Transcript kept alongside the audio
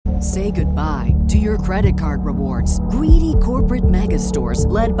Say goodbye to your credit card rewards. Greedy corporate mega stores,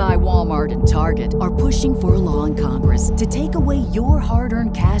 led by Walmart and Target, are pushing for a law in Congress to take away your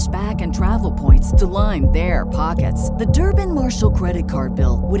hard-earned cash back and travel points to line their pockets. The Durbin-Marshall credit card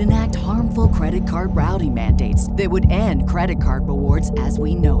bill would enact harmful credit card routing mandates that would end credit card rewards as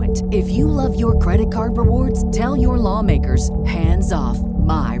we know it. If you love your credit card rewards, tell your lawmakers, hands off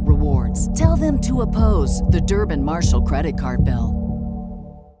my rewards. Tell them to oppose the Durbin-Marshall credit card bill.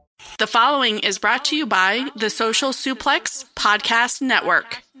 The following is brought to you by the Social Suplex Podcast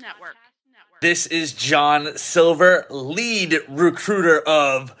Network. This is John Silver, lead recruiter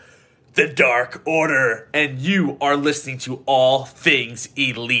of the Dark Order, and you are listening to All Things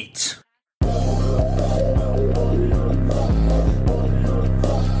Elite.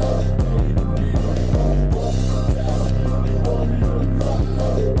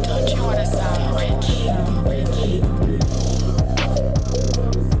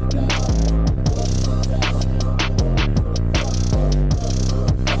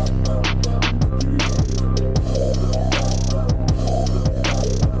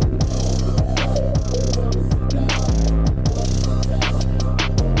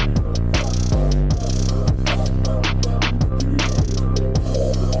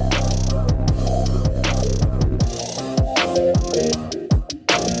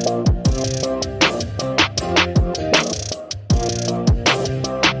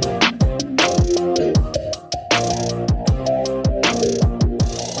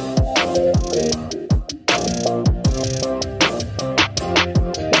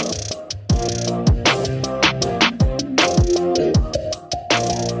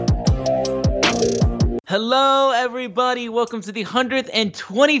 Hello, everybody. Welcome to the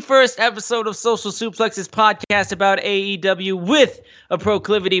 121st episode of Social Suplex's podcast about AEW with a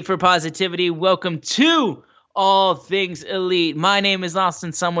proclivity for positivity. Welcome to All Things Elite. My name is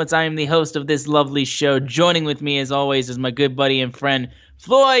Austin Sumwitz. I am the host of this lovely show. Joining with me, as always, is my good buddy and friend,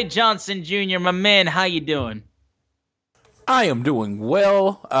 Floyd Johnson Jr. My man, how you doing? I am doing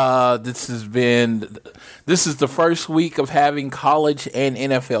well. This is the first week of having college and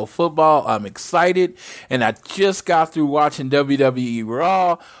NFL football. I'm excited, and I just got through watching WWE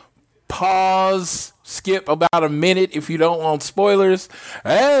Raw. Pause, skip about a minute if you don't want spoilers,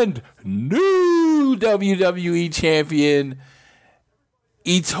 and new WWE champion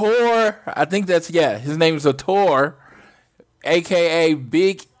Etor. I think his name is Etor, aka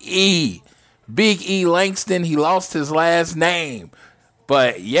Big E. Big E Langston. He lost his last name.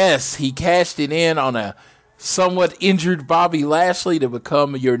 But yes, he cashed it in on a somewhat injured Bobby Lashley to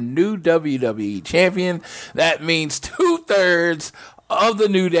become your new WWE champion. That means 2/3 of the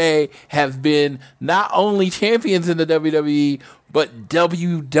New Day have been not only champions in the WWE, but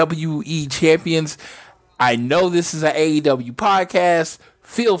WWE champions. I know this is an AEW podcast.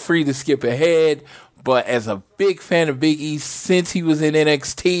 Feel free to skip ahead. But as a big fan of Big E since he was in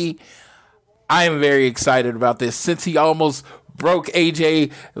NXT, I am very excited about this. Since he almost broke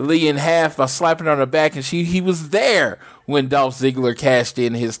AJ Lee in half by slapping her on the back, and he was there when Dolph Ziggler cashed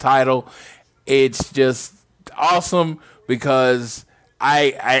in his title. It's just awesome because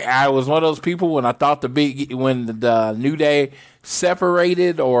I was one of those people when I thought when the New Day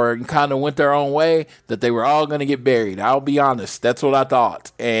separated or kind of went their own way, that they were all going to get buried. I'll be honest. That's what I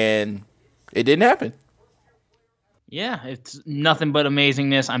thought. And it didn't happen. Yeah, it's nothing but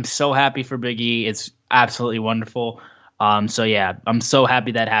amazingness. I'm so happy for Big E. It's absolutely wonderful. So yeah, I'm so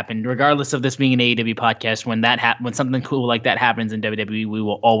happy that happened. Regardless of this being an AEW podcast, when something cool like that happens in WWE, we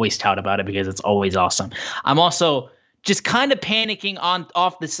will always tout about it because it's always awesome. I'm also just kind of panicking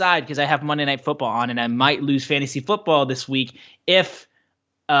off the side because I have Monday Night Football on, and I might lose fantasy football this week if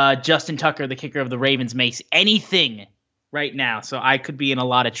Justin Tucker, the kicker of the Ravens, makes anything right now, so I could be in a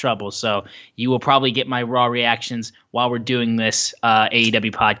lot of trouble. So you will probably get my raw reactions while we're doing this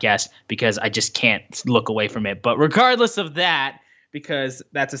AEW podcast because I just can't look away from it. But regardless of that, because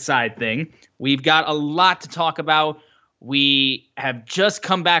that's a side thing, we've got a lot to talk about. We have just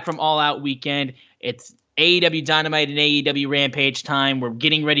come back from All Out Weekend. It's AEW Dynamite and AEW Rampage time. We're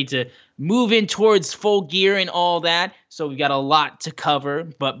getting ready to move in towards full gear and all that. So we've got a lot to cover.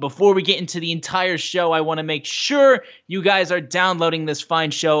 But before we get into the entire show, I want to make sure you guys are downloading this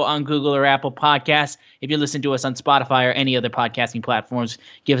fine show on Google or Apple Podcasts. If you listen to us on Spotify or any other podcasting platforms,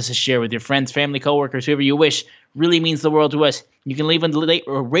 give us a share with your friends, family, coworkers, whoever you wish. Really means the world to us. You can leave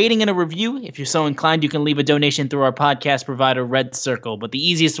a rating and a review. If you're so inclined, you can leave a donation through our podcast provider, Red Circle. But the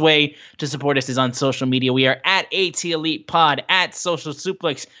easiest way to support us is on social media. We are at AT Elite Pod, at Social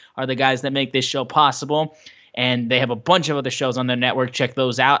Suplex are the guys that make this show possible. and they have a bunch of other shows on their network. Check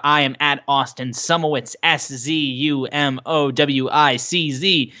those out. I am at Austin Szumowicz, SZUMOWICZ,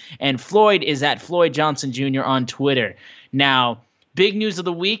 and Floyd is at Floyd Johnson Jr. on Twitter. Now, big news of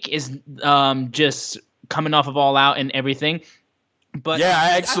the week is just coming off of All Out and everything. But yeah,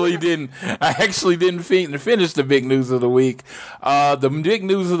 I actually didn't finish the big news of the week. The big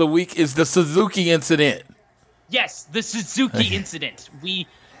news of the week is the Suzuki incident. Yes, the Suzuki incident.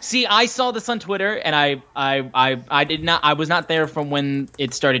 I saw this on Twitter, and I was not there from when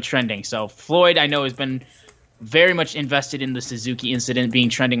it started trending. So Floyd, I know, has been very much invested in the Suzuki incident being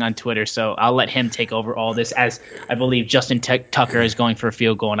trending on Twitter. So I'll let him take over all this, as I believe Justin Tucker is going for a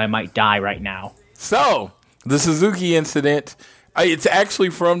field goal, and I might die right now. So the Suzuki incident. It's actually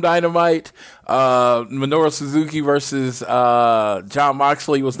from Dynamite. Minoru Suzuki versus Jon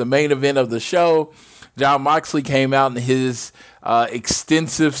Moxley was the main event of the show. Jon Moxley came out in his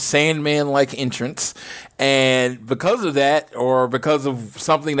extensive Sandman-like entrance. And because of that, or because of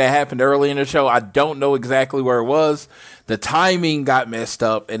something that happened early in the show, I don't know exactly where it was, the timing got messed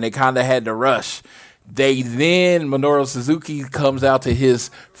up and they kind of had to rush. Minoru Suzuki comes out to his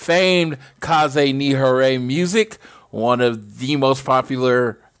famed Kaze ni Hare music, one of the most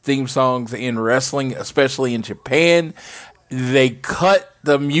popular theme songs in wrestling, especially in Japan. They cut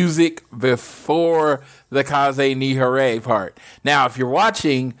the music before the Kaze ni Hare part. Now, if you were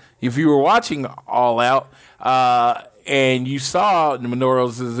watching All Out, and you saw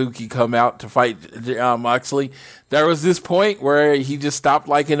Minoru Suzuki come out to fight Moxley, there was this point where he just stopped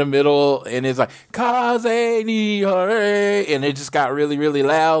like in the middle and it's like, Kaze ni Hare, and it just got really, really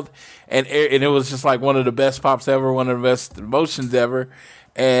loud. And it was just like one of the best pops ever, one of the best emotions ever.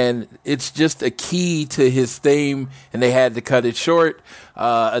 And it's just a key to his theme, and they had to cut it short.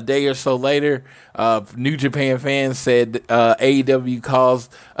 A day or so later, New Japan fans said AEW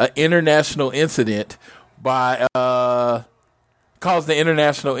caused the international incident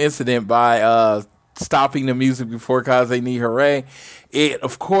by stopping the music before Kaze ni Hare. It,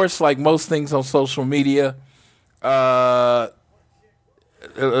 of course, like most things on social media,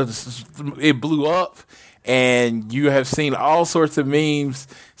 it blew up, and you have seen all sorts of memes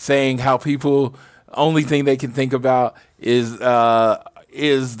saying how people only thing they can think about is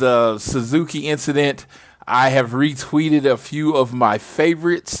the Suzuki incident. I have retweeted a few of my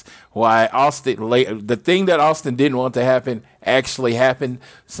favorites. The thing that Austin didn't want to happen actually happened.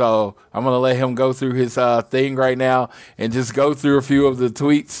 So I'm going to let him go through his thing right now and just go through a few of the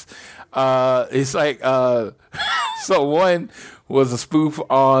tweets. It's like, so one was a spoof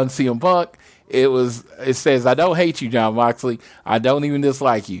on CM Punk. It says, I don't hate you, Jon Moxley. I don't even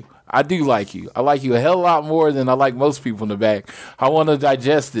dislike you. I do like you. I like you a hell of a lot more than I like most people in the back. I want to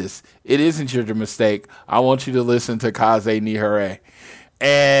digest this. It isn't your mistake. I want you to listen to Kaze ni Hare.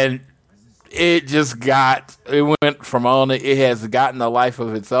 And it went from on. It has gotten a life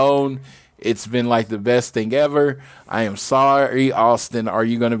of its own. It's been like the best thing ever. I am sorry, Austin. Are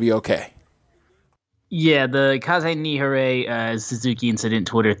you going to be okay? Yeah, the Kaze ni Hare Suzuki incident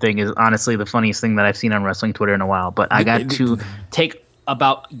Twitter thing is honestly the funniest thing that I've seen on wrestling Twitter in a while. But I got to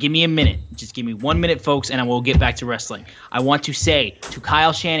give me a minute. Just give me 1 minute, folks, and I will get back to wrestling. I want to say to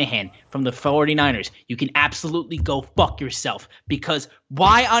Kyle Shanahan from the 49ers, you can absolutely go fuck yourself, because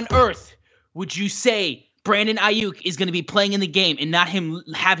why on earth would you say Brandon Ayuk is going to be playing in the game and not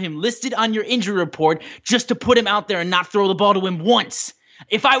have him listed on your injury report just to put him out there and not throw the ball to him once?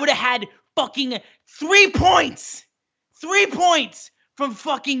 If I would have had fucking 3 points from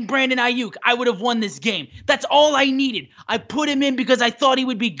fucking Brandon Ayuk, I would have won this game. That's all I needed. I put him in because I thought he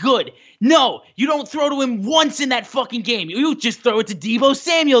would be good. No, you don't throw to him once in that fucking game. You just throw it to Deebo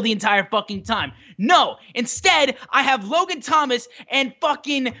Samuel the entire fucking time. No, instead, I have Logan Thomas and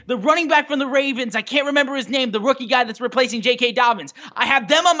fucking the running back from the Ravens. I can't remember his name, the rookie guy that's replacing J.K. Dobbins. I have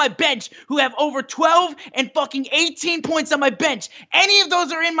them on my bench who have over 12 and fucking 18 points on my bench. Any of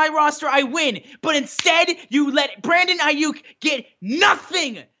those are in my roster, I win. But instead, you let Brandon Ayuk get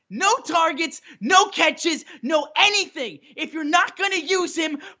nothing. No targets, no catches, no anything. If you're not going to use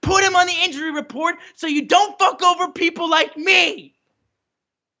him, put him on the injury report so you don't fuck over people like me.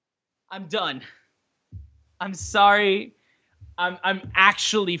 I'm done. I'm sorry. I'm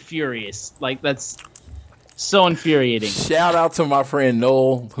actually furious. Like, that's so infuriating. Shout out to my friend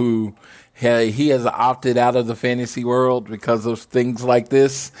Noel, who he has opted out of the fantasy world because of things like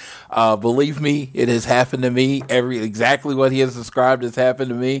this. Believe me, it has happened to me. Exactly what he has described has happened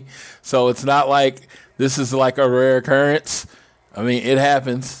to me. So it's not like this is like a rare occurrence. I mean, it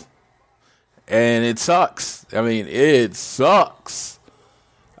happens. And it sucks. I mean, it sucks.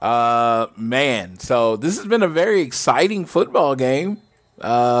 Man, so this has been a very exciting football game.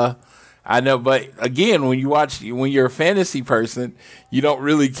 I know, but again, when you're a fantasy person, you don't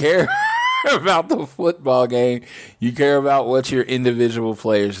really care about the football game. You care about what your individual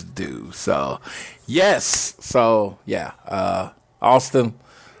players do. So, yes. So, yeah. Austin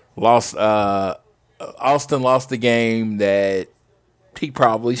lost the game that he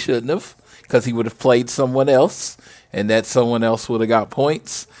probably shouldn't have, because he would have played someone else, and that someone else would have got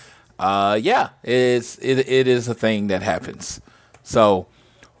points. It is a thing that happens. So,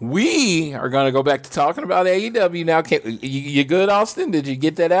 we are going to go back to talking about AEW now. You good, Austin? Did you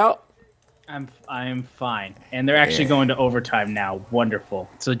get that out? I'm fine. And they're actually going to overtime now. Wonderful.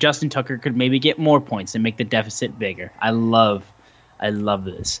 So Justin Tucker could maybe get more points and make the deficit bigger. I love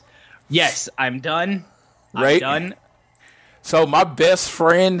this. Yes, I'm done. Right? I'm done. So my best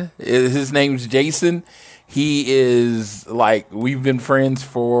friend, his name's Jason. He is we've been friends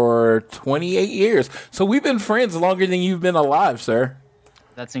for 28 years. So we've been friends longer than you've been alive, sir.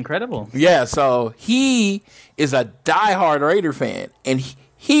 That's incredible. Yeah, so he is a diehard Raider fan, and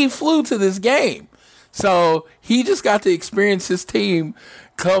he flew to this game. So he just got to experience his team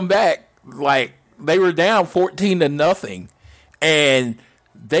come back. They were down 14-0, and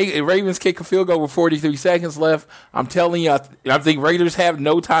Ravens kick a field goal with 43 seconds left. I'm telling you, I think Raiders have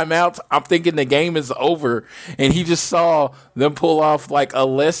no timeouts. I'm thinking the game is over, and he just saw them pull off a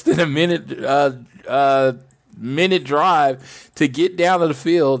less than a minute drive to get down to the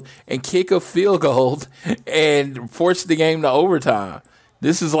field and kick a field goal and force the game to overtime.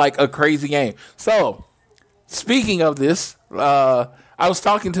 This is a crazy game. So, speaking of this, I was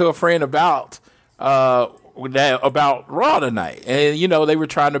talking to a friend about Raw tonight, and they were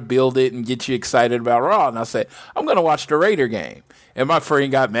trying to build it and get you excited about Raw, and I said, I'm going to watch the Raider game. And my friend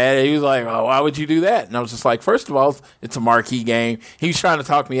got mad. He was like, "Oh, why would you do that?" And I was just like, first of all, it's a marquee game. He was trying to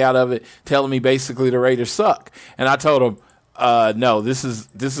talk me out of it, telling me basically the Raiders suck. And I told him, no, this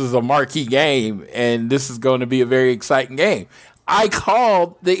is a marquee game, and this is going to be a very exciting game. I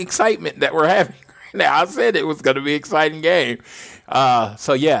called the excitement that we're having right now. I said it was going to be an exciting game.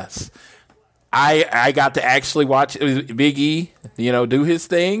 So, yes, I got to actually watch Big E, do his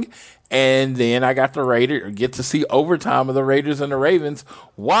thing. And then I got get to see overtime of the Raiders and the Ravens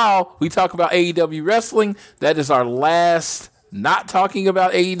while we talk about AEW wrestling. That is our last not talking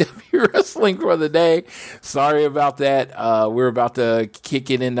about AEW wrestling for the day. Sorry about that. We're about to kick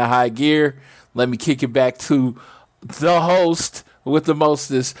it into high gear. Let me kick it back to the host with the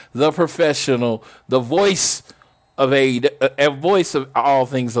mostest, the professional, the voice of voice of all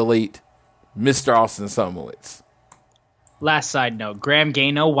things elite, Mr. Austin Sumowitz. Last side note, Graham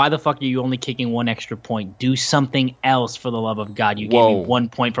Gano, why the fuck are you only kicking one extra point? Do something else, for the love of God. You gave me 1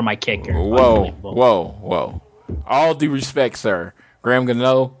 point for my kicker. Whoa. All due respect, sir. Graham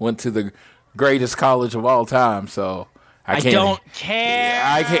Gano went to the greatest college of all time, so I don't care.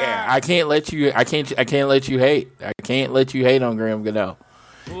 I can't let you hate. I can't let you hate on Graham Gano.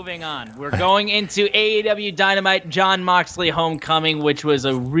 Moving on. We're going into AEW Dynamite Jon Moxley Homecoming, which was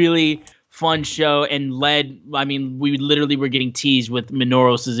a really fun show and we literally were getting teased with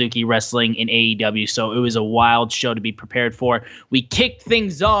Minoru Suzuki wrestling in AEW, so it was a wild show to be prepared for. We kicked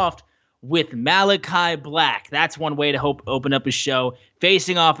things off with Malachi Black. That's one way to open up a show,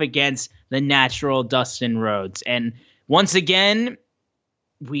 facing off against the natural Dustin Rhodes. And once again,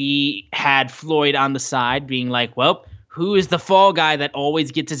 we had Floyd on the side being like, well, who is the fall guy that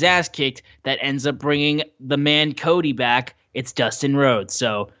always gets his ass kicked that ends up bringing the man Cody back? It's Dustin Rhodes.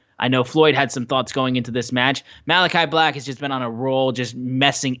 So I know Floyd had some thoughts going into this match. Malachi Black has just been on a roll, just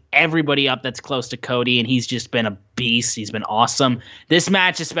messing everybody up that's close to Cody, and he's just been a beast. He's been awesome. This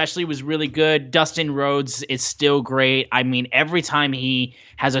match especially was really good. Dustin Rhodes is still great. I mean, every time he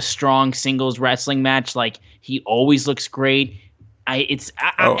has a strong singles wrestling match, he always looks great.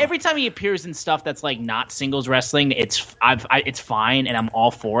 Every time he appears in stuff that's not singles wrestling, it's fine, and I'm all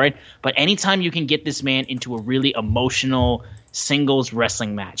for it. But anytime you can get this man into a really emotional singles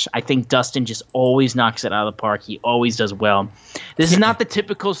wrestling match, I think Dustin just always knocks it out of the park. He always does well. This is not the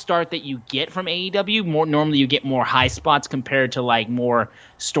typical start that you get from AEW. Normally you get more high spots compared to more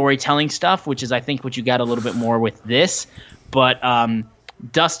storytelling stuff, which is I think what you got a little bit more with this. But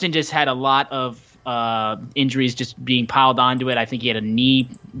Dustin just had a lot of injuries just being piled onto it. I think he had a knee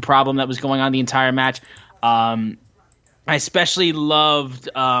problem that was going on the entire match. I especially loved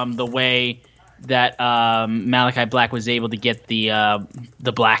the way that Malachi Black was able to get the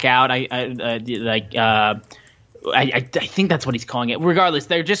blackout. I think that's what he's calling it. Regardless,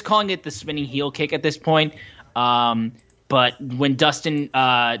 they're just calling it the spinning heel kick at this point. But when Dustin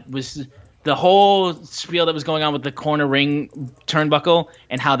was the whole spiel that was going on with the corner ring turnbuckle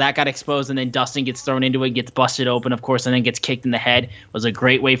and how that got exposed, and then Dustin gets thrown into it, gets busted open, of course, and then gets kicked in the head was a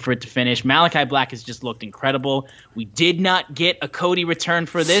great way for it to finish. Malachi Black has just looked incredible. We did not get a Cody return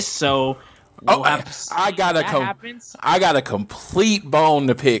for this, so we'll have to see I got happens. I got a complete bone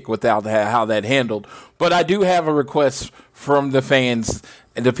to pick without how that handled. But I do have a request from the fans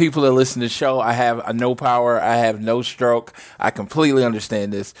and the people that listen to the show. I have no power. I have no stroke. I completely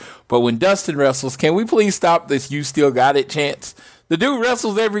understand this. But when Dustin wrestles, can we please stop this "you still got it" chants? The dude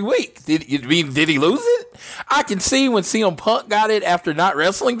wrestles every week. Did he lose it? I can see when CM Punk got it after not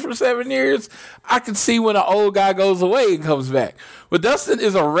wrestling for 7 years. I can see when an old guy goes away and comes back. But Dustin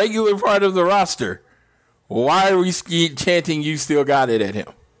is a regular part of the roster. Why are we chanting "you still got it" at him?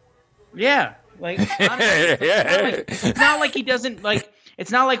 Yeah. Like, honestly, it's not like he doesn't, like,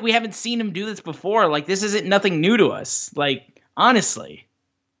 it's not like we haven't seen him do this before. Like, this isn't nothing new to us. Like, honestly.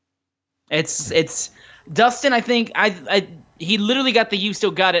 It's Dustin, I think, he literally got the "you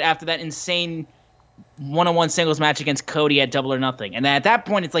still got it" after that insane one-on-one singles match against Cody at Double or Nothing. And at that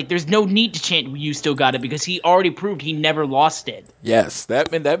point, it's like, there's no need to chant "you still got it" because he already proved he never lost it. Yes,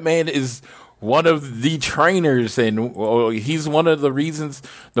 that man is one of the trainers, and he's one of the reasons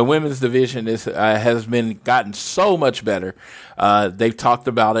the women's division has been gotten so much better. They've talked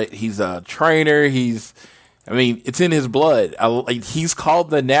about it. He's a trainer. It's in his blood. He's called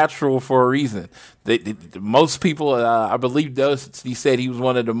the Natural for a reason. Most people, I believe, he said he was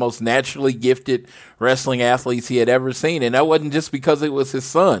one of the most naturally gifted wrestling athletes he had ever seen. And that wasn't just because it was his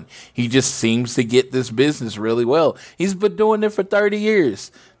son. He just seems to get this business really well. He's been doing it for 30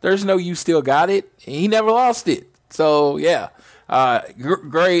 years. There's no "you still got it." He never lost it. So, yeah.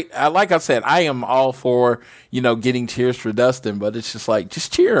 Great. Like I said, I am all for, getting cheers for Dustin, but it's just like,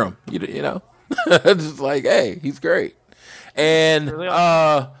 just cheer him, you know. Just like, hey, he's great. And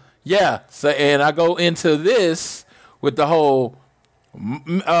yeah, so and I go into this with the whole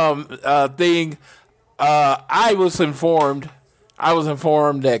thing. I was informed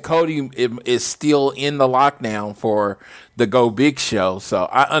that Cody is still in the lockdown for the Go Big show, so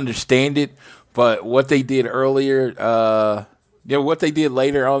I understand it. But what they did earlier, what they did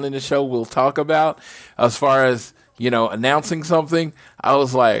later on in the show, we'll talk about as far as announcing something. I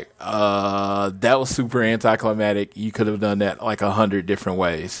was like, that was super anticlimactic. You could have done that like 100 different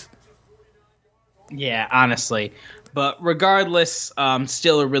ways. Yeah, honestly. But regardless,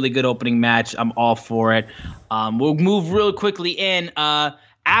 still a really good opening match. I'm all for it. We'll move real quickly in.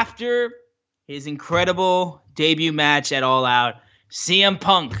 After his incredible debut match at All Out, CM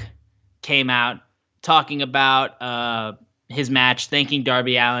Punk came out talking about his match, thanking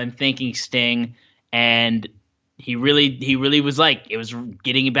Darby Allin, thanking Sting, and he really was like, it was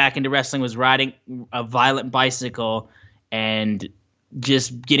getting back into wrestling, was riding a violent bicycle and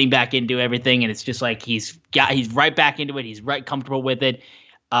just getting back into everything. And it's just like, he's right back into it. He's right comfortable with it.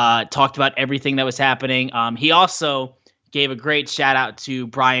 Talked about everything that was happening. He also gave a great shout out to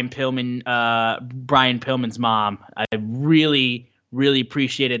Brian Pillman's mom. I really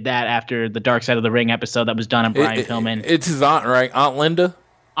appreciated that after the Dark Side of the Ring episode that was done on Brian Pillman. It's his aunt, right? Aunt Linda?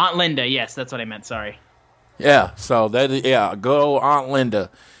 Aunt Linda, yes, that's what I meant, sorry. Yeah, so good old Aunt Linda.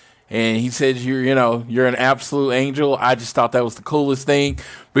 And he says you're an absolute angel. I just thought that was the coolest thing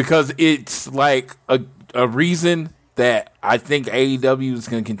because it's like a reason that I think AEW is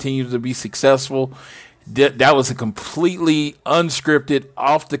going to continue to be successful. That was a completely unscripted,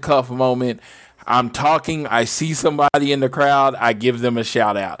 off-the-cuff moment. I'm talking, I see somebody in the crowd, I give them a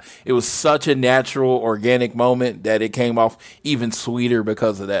shout out. It was such a natural, organic moment that it came off even sweeter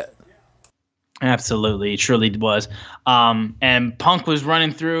because of that. Absolutely, it truly was. And Punk was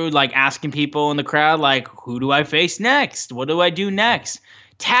running through, like, asking people in the crowd, like, who do I face next? What do I do next?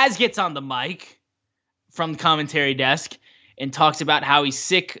 Taz gets on the mic from the commentary desk and talks about how he's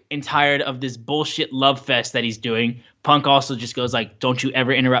sick and tired of this bullshit love fest that he's doing. Punk also just goes like, don't you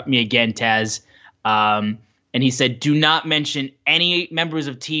ever interrupt me again, Taz. And he said, do not mention any members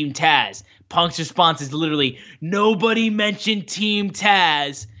of Team Taz. Punk's response is literally, nobody mentioned Team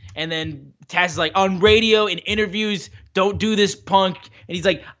Taz. And then Taz is like, on radio, in interviews, don't do this, Punk. And he's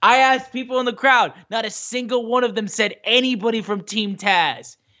like, I asked people in the crowd. Not a single one of them said anybody from Team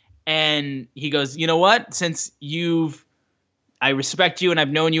Taz. And he goes, you know what? Since I respect you and I've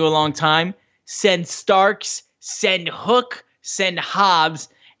known you a long time, send Starks, send Hook, send Hobbs,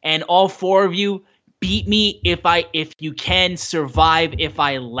 and all four of you beat me if you can, survive if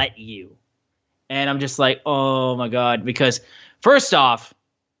I let you. And I'm just like, oh my God. Because first off,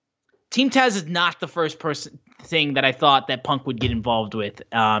 Team Taz is not the first thing that I thought that Punk would get involved with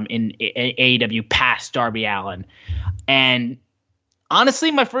in AEW past Darby Allin. And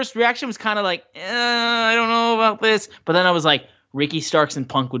honestly, my first reaction was kind of like, I don't know about this. But then I was like, Ricky Starks and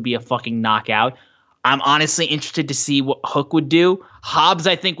Punk would be a fucking knockout. I'm honestly interested to see what Hook would do. Hobbs,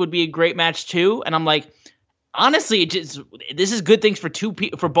 I think, would be a great match too. And I'm like, honestly, this is good things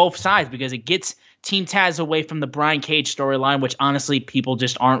for both sides because it gets Team Taz away from the Brian Cage storyline, which honestly people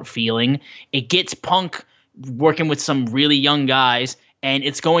just aren't feeling. It gets Punk working with some really young guys, and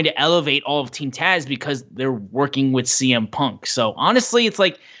it's going to elevate all of Team Taz because they're working with CM Punk. So honestly, it's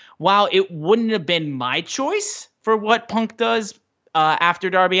like, while it wouldn't have been my choice for what Punk does after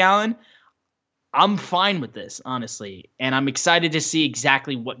Darby Allin, I'm fine with this, honestly, and I'm excited to see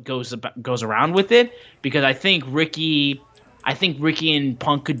exactly what goes around with it because I think Ricky and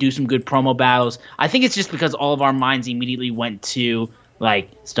Punk could do some good promo battles. I think it's just because all of our minds immediately went to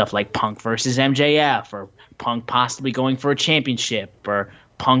like stuff like Punk versus MJF or Punk possibly going for a championship or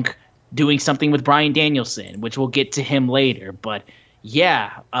Punk doing something with Bryan Danielson, which we'll get to him later. But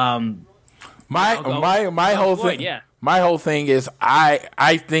yeah, my whole thing. Yeah. My whole thing is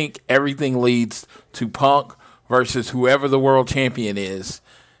I think everything leads to Punk versus whoever the world champion is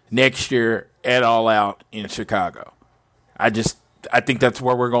next year at All Out in Chicago. I think that's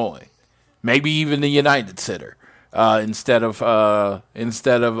where we're going. Maybe even the United Center instead of the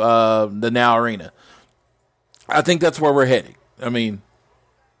Now Arena. I think that's where we're heading. I mean,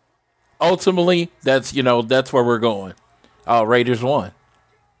 ultimately, that's where we're going. Raiders won.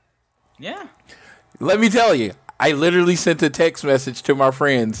 Yeah. Let me tell you, I literally sent a text message to my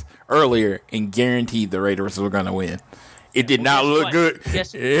friends earlier and guaranteed the Raiders were going to win. It did not look good.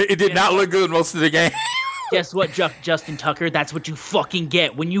 It did not look good most of the game. Guess what, Justin Tucker? That's what you fucking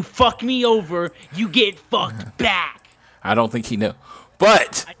get. When you fuck me over, you get fucked back. I don't think he knew.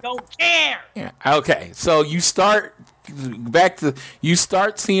 But I don't care. Yeah, okay, so you start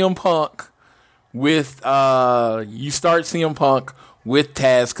CM Punk with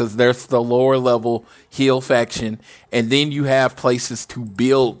Taz because there's the lower level heel faction, and then you have places to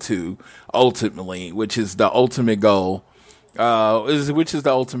build to ultimately, which is the ultimate goal. Because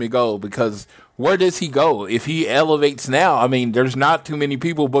where does he go if he elevates now? I mean, there's not too many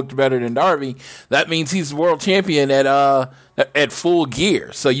people booked better than Darby. That means he's world champion at full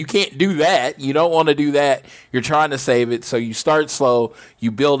gear. So you can't do that. You don't want to do that. You're trying to save it. So you start slow.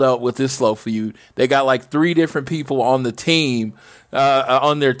 You build up with this slow feud. They got like 3 different people on the team,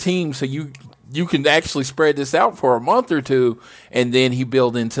 on their team. So you can actually spread this out for a month or two, and then he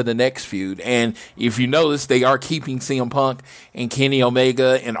build into the next feud. And if you notice, they are keeping CM Punk and Kenny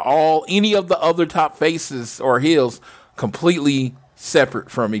Omega and any of the other top faces or heels completely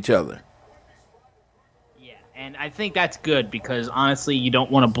separate from each other. Yeah, and I think that's good because honestly, you don't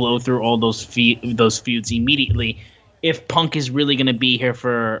want to blow through all those feuds immediately. If Punk is really going to be here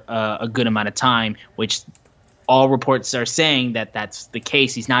for a good amount of time, which all reports are saying that that's the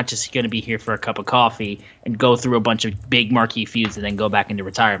case. He's not just going to be here for a cup of coffee and go through a bunch of big marquee feuds and then go back into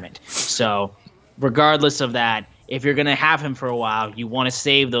retirement. So regardless of that, if you're going to have him for a while, you want to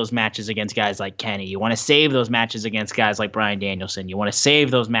save those matches against guys like Kenny. You want to save those matches against guys like Bryan Danielson. You want to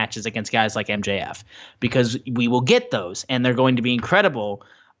save those matches against guys like MJF because we will get those and they're going to be incredible.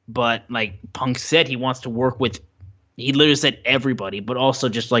 But like Punk said, he wants to work with, he literally said everybody, but also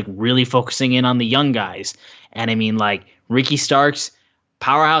just like really focusing in on the young guys. And I mean, like Ricky Starks,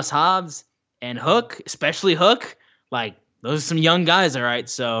 Powerhouse Hobbs, and Hook, especially Hook, like those are some young guys, all right.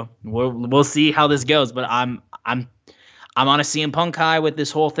 So we'll see how this goes. But I'm on a CM Punk high with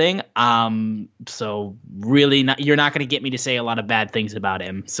this whole thing. So really, you're not going to get me to say a lot of bad things about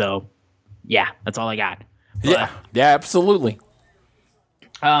him. So yeah, that's all I got. But, yeah, absolutely.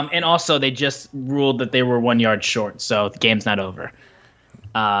 And also, they just ruled that they were 1 yard short, so the game's not over.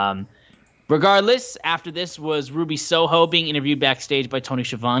 Regardless, after this was Ruby Soho being interviewed backstage by Tony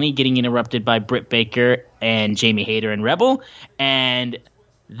Schiavone, getting interrupted by Britt Baker and Jamie Hayter and Rebel. And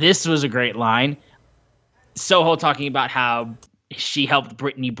this was a great line. Soho talking about how she helped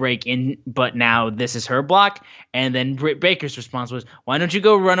Brittany break in, but now this is her block. And then Britt Baker's response was, why don't you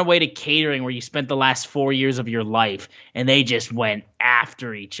go run away to catering where you spent the last 4 years of your life? And they just went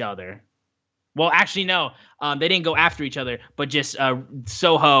after each other. Well, actually, no. They didn't go after each other, but just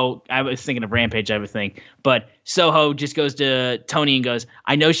Soho, I was thinking of Rampage, I would think. But Soho just goes to Tony and goes,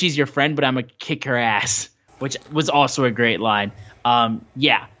 I know she's your friend, but I'm going to kick her ass, which was also a great line.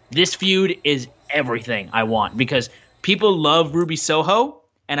 Yeah, this feud is everything I want because people love Ruby Soho,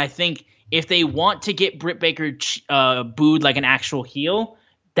 and I think if they want to get Britt Baker booed like an actual heel,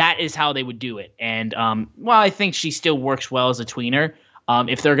 that is how they would do it. And while I think she still works well as a tweener,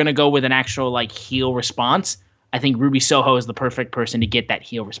 if they're going to go with an actual like heel response, I think Ruby Soho is the perfect person to get that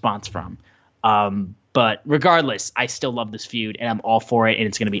heel response from. But regardless, I still love this feud, and I'm all for it, and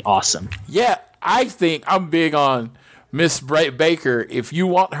it's going to be awesome. Yeah, I think I'm big on Miss Baker. If you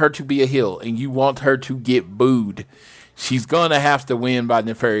want her to be a heel and you want her to get booed, she's going to have to win by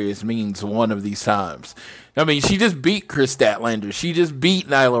nefarious means one of these times. I mean, she just beat Chris Statlander. She just beat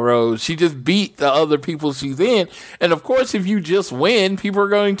Nyla Rose. She just beat the other people she's in. And, of course, if you just win, people are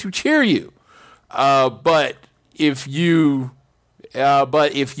going to cheer you. But if you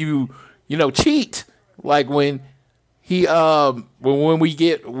cheat, like when we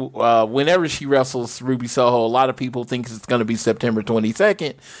get whenever she wrestles Ruby Soho, a lot of people think it's going to be September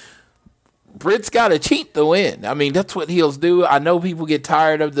 22nd. Britt's got to cheat to win. I mean, that's what heels do. I know people get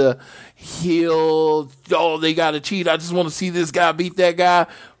tired of the heel. Oh, they got to cheat. I just want to see this guy beat that guy.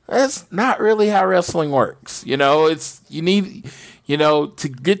 That's not really how wrestling works. You know, you need to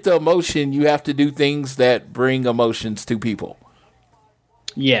get the emotion. You have to do things that bring emotions to people.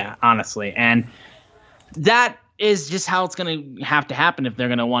 Yeah, honestly, and that is just how it's going to have to happen if they're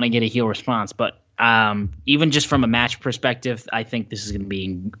going to want to get a heel response. But even just from a match perspective, I think this is going to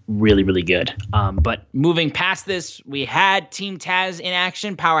be really, really good. But moving past this, we had Team Taz in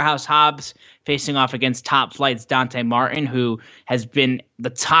action. Powerhouse Hobbs facing off against Top Flight's Dante Martin, who has been the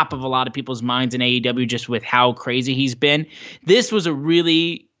top of a lot of people's minds in AEW just with how crazy he's been. This was a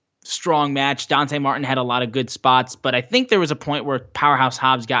really strong match. Dante Martin had a lot of good spots, but I think there was a point where Powerhouse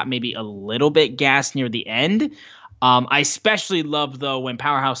Hobbs got maybe a little bit gassed near the end. I especially love, though, when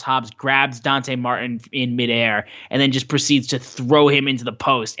Powerhouse Hobbs grabs Dante Martin in midair and then just proceeds to throw him into the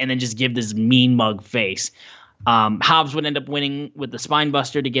post and then just give this mean mug face. Hobbs would end up winning with the spine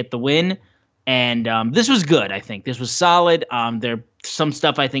buster to get the win. And this was good, I think. This was solid. There some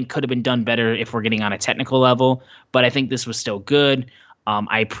stuff I think could have been done better if we're getting on a technical level, but I think this was still good.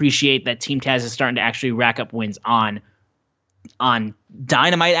 I appreciate that Team Taz is starting to actually rack up wins on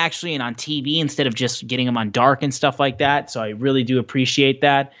Dynamite, actually, and on TV instead of just getting them on Dark and stuff like that. So I really do appreciate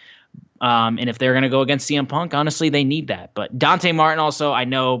that. And if they're going to go against CM Punk, honestly, they need that. But Dante Martin also, I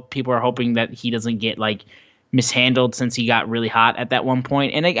know people are hoping that he doesn't get mishandled since he got really hot at that one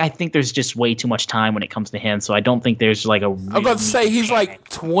point. And I think there's just way too much time when it comes to him. So I don't think there's a real I'm about to say he's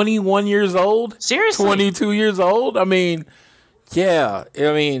 21 years old. Seriously? 22 years old. I mean, yeah.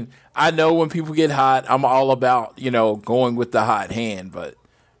 I mean, I know when people get hot, I'm all about, going with the hot hand. But,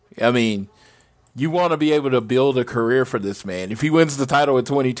 I mean, you want to be able to build a career for this man. If he wins the title at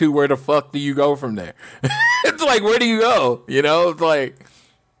 22, where the fuck do you go from there? It's where do you go? It's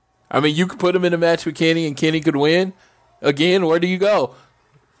I mean, you could put him in a match with Kenny and Kenny could win. Again, where do you go?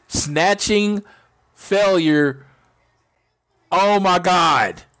 Snatching failure. Oh, my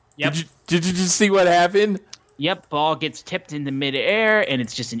God. Yep. Did you just see what happened? Yep, ball gets tipped into midair, and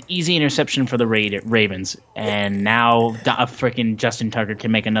it's just an easy interception for the Ravens. And now freaking Justin Tucker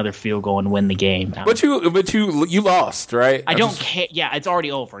can make another field goal and win the game. But you lost, right? I don't care. Yeah, it's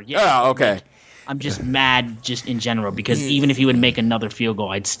already over. Yeah. Oh, okay. I'm just mad just in general because even if he would make another field goal,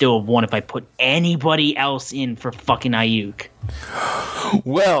 I'd still have won if I put anybody else in for fucking Ayuk.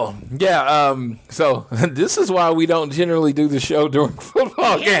 Well, yeah, so this is why we don't generally do the show during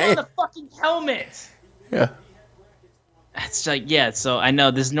football games. The fucking helmet. Yeah. It's so I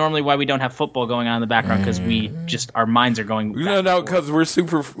know this is normally why we don't have football going on in the background because our minds are going. No, because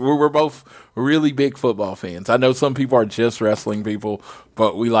we're both really big football fans. I know some people are just wrestling people,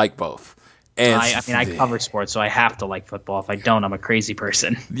 but we like both. And I cover sports, so I have to like football. If I don't, I'm a crazy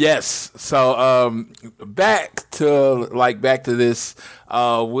person. Yes. So back to this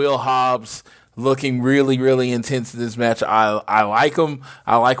Will Hobbs looking really, really intense in this match. I like him.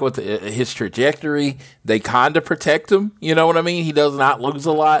 I like his trajectory. They kind of protect him. You know what I mean? He does not lose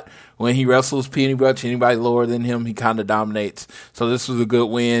a lot. When he wrestles pretty much anybody lower than him, he kind of dominates. So this was a good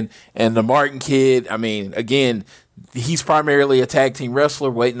win. And the Martin kid, I mean, again, he's primarily a tag team wrestler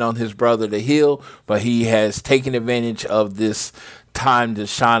waiting on his brother to heal, but he has taken advantage of this time to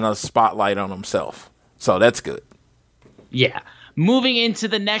shine a spotlight on himself. So that's good. Yeah. Moving into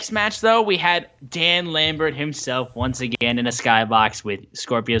the next match, though, we had Dan Lambert himself once again in a skybox with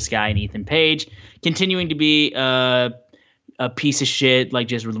Scorpio Sky and Ethan Page, continuing to be a piece of shit,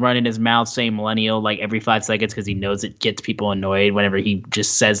 just running his mouth saying millennial every 5 seconds because he knows it gets people annoyed whenever he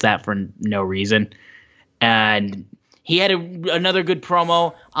just says that for no reason. And he had another good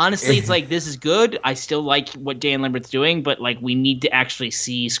promo. Honestly, it's this is good. I still like what Dan Lambert's doing, but we need to actually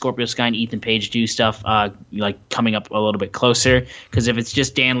see Scorpio Sky and Ethan Page do stuff coming up a little bit closer. Because if it's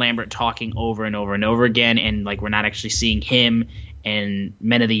just Dan Lambert talking over and over and over again, and we're not actually seeing him and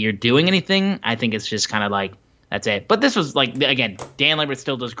Men of the Year doing anything, I think it's just kind of that's it. But this was again, Dan Lambert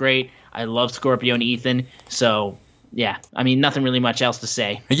still does great. I love Scorpio and Ethan, so yeah, I mean, nothing really much else to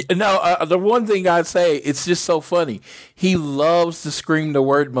say. No, the one thing I'd say, it's just so funny. He loves to scream the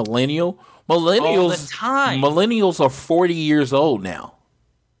word millennial. Millennials, all the time. Millennials are 40 years old now.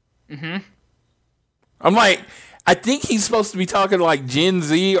 Mm-hmm. I'm like, I think he's supposed to be talking like Gen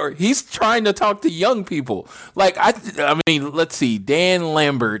Z, or he's trying to talk to young people. Like, I mean, let's see, Dan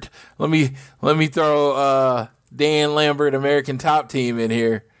Lambert. Let me throw Dan Lambert, American Top Team, in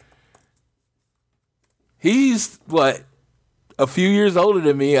here. He's what, a few years older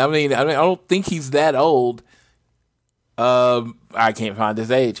than me. I mean, I don't think he's that old. I can't find his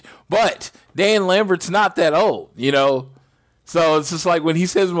age, but Dan Lambert's not that old, you know. So it's just like when he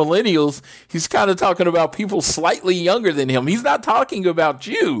says millennials, he's kind of talking about people slightly younger than him. He's not talking about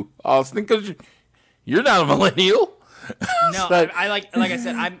you, Austin, because you're not a millennial. No, So, I like I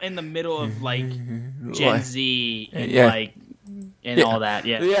said, I'm in the middle of like Gen Z and all that.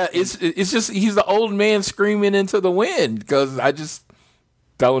 Yeah, yeah. It's just he's the old man screaming into the wind because I just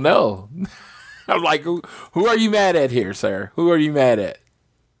don't know. I'm like, who are you mad at here, sir? Who are you mad at?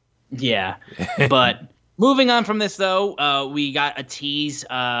 Yeah, but. Moving on from this, though, we got a tease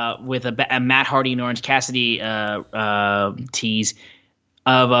with a Matt Hardy and Orange Cassidy tease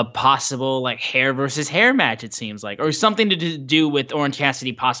of a possible like hair versus hair match. It seems like, or something to do with Orange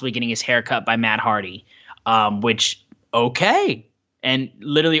Cassidy possibly getting his hair cut by Matt Hardy. Which okay, and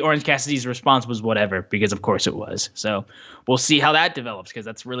literally Orange Cassidy's response was whatever, because of course it was. So we'll see how that develops, because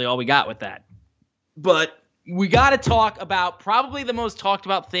that's really all we got with that. But we got to talk about probably the most talked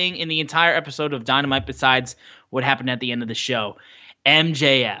about thing in the entire episode of Dynamite besides what happened at the end of the show.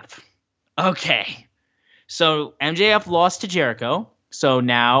 MJF. Okay. So MJF lost to Jericho. So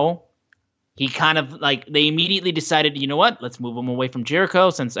now he kind of like, they immediately decided, you know what, let's move him away from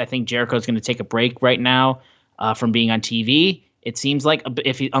Jericho, since I think Jericho's going to take a break right now from being on TV. It seems like,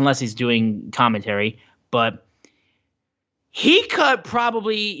 unless he's doing commentary. But he cut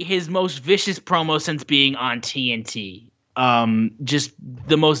probably his most vicious promo since being on TNT. Just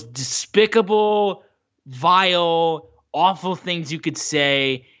the most despicable, vile, awful things you could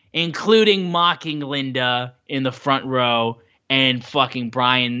say, including mocking Linda in the front row and fucking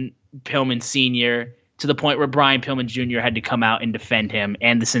Brian Pillman Sr., to the point where Brian Pillman Jr. had to come out and defend him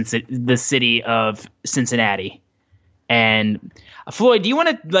and the city of Cincinnati. And Floyd, do you want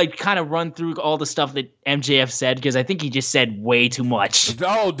to like kind of run through all the stuff that MJF said? Because I think he just said way too much.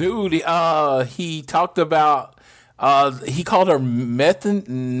 Oh, dude, he talked about he called her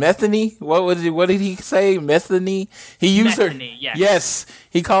Methany. What did he say? Methany. He used Methany, her. yes. Yes,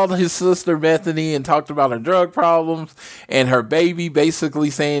 he called his sister Methany and talked about her drug problems and her baby, basically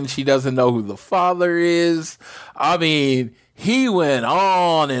saying she doesn't know who the father is. I mean, he went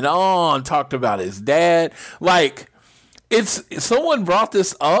on and on, talked about his dad. Like, someone brought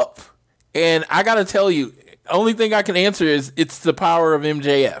this up, and I gotta tell you, only thing I can answer is it's the power of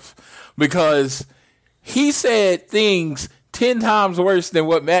MJF, because he said things 10 times worse than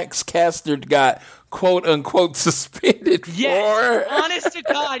what Max Caster got quote unquote suspended Yes, for. honest to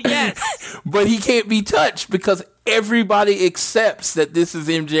God, yes. But he can't be touched because everybody accepts that this is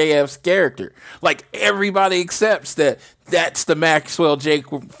MJF's character. Like, everybody accepts that that's the Maxwell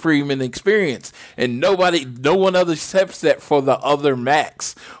Jacob Freeman experience. And no one other accepts that for the other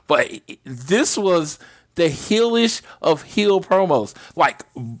Max. But this was the heelish of heel promos. Like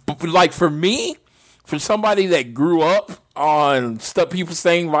for me, for somebody that grew up on stuff, people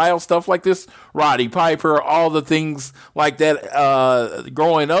saying vile stuff like this, Roddy Piper, all the things like that,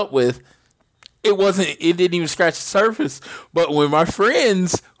 growing up with, it didn't even scratch the surface. But when my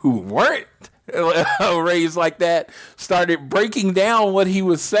friends who weren't raised like that started breaking down what he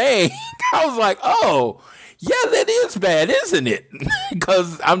was saying, I was like, oh, yeah, that is bad, isn't it?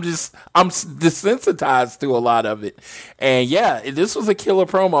 Because I'm desensitized to a lot of it. And yeah, this was a killer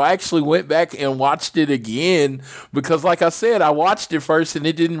promo. I actually went back and watched it again because, like I said, I watched it first and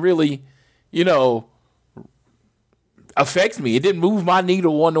it didn't really, affect me. It didn't move my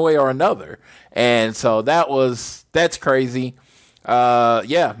needle one way or another. And so that's crazy.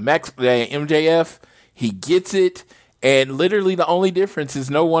 MJF, he gets it. And literally the only difference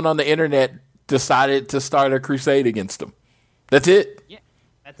is no one on the internet decided to start a crusade against him. That's it. Yeah,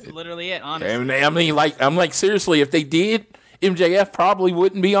 that's literally it, honestly. And I'm like, seriously, if they did, MJF probably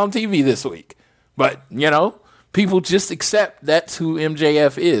wouldn't be on TV this week. But, people just accept that's who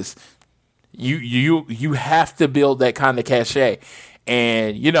MJF is. You have to build that kind of cachet.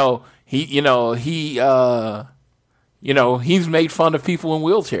 And, he's made fun of people in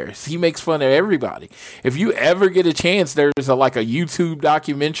wheelchairs. He makes fun of everybody. If you ever get a chance, there's a YouTube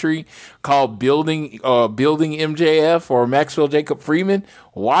documentary called Building MJF or Maxwell Jacob Freeman.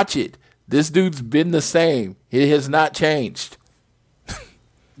 Watch it. This dude's been the same. It has not changed.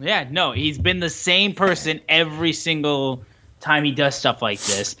 Yeah, no, he's been the same person every single time he does stuff like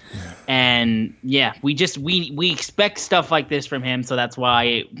this. And yeah, we expect stuff like this from him, so that's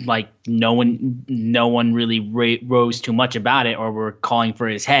why like no one really rose too much about it, or we're calling for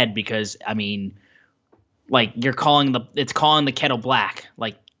his head, because I mean, like, it's calling the kettle black.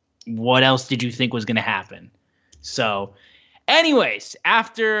 Like, what else did you think was going to happen? So anyways,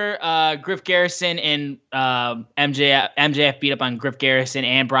 after Griff Garrison and MJF beat up on Griff Garrison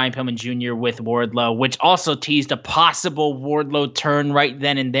and Brian Pillman Jr. with Wardlow, which also teased a possible Wardlow turn right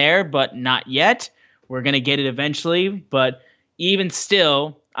then and there, but not yet. We're gonna get it eventually, but even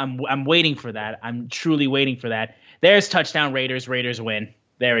still, I'm waiting for that. I'm truly waiting for that. There's touchdown Raiders. Raiders win.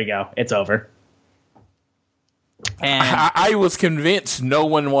 There we go. It's over. And I was convinced no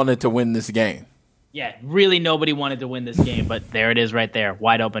one wanted to win this game. yeah, really nobody wanted to win this game, but there it is right there.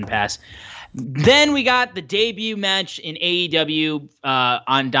 Wide open pass. Then we got the debut match in AEW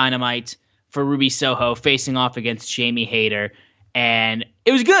on Dynamite for Ruby Soho facing off against Jamie Hayter. And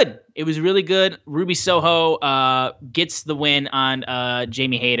it was good. It was really good. Ruby Soho gets the win on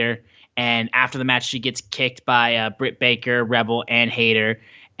Jamie Hayter. And after the match, she gets kicked by Britt Baker, Rebel, and Hayter.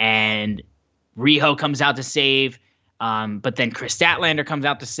 And Riho comes out to save. But then Chris Statlander comes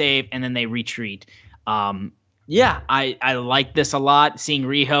out to save, and then they retreat. Yeah, I like this a lot. Seeing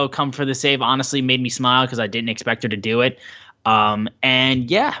Riho come for the save honestly made me smile because I didn't expect her to do it.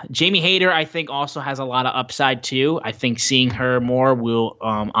 And yeah, Jamie Hayter, I think, also has a lot of upside too. I think seeing her more will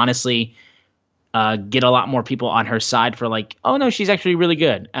honestly get a lot more people on her side for like, oh no, she's actually really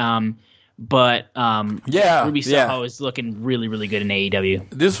good. But Ruby Soho is looking really, really good in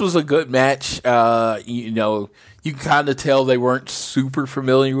AEW. This was a good match. You kind of tell they weren't super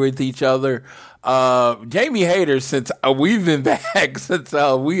familiar with each other. Jamie Hayter, since we've been back, since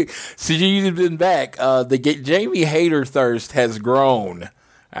she's been back, the Jamie Hayter thirst has grown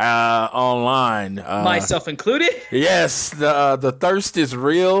online, myself included. Yes, the thirst is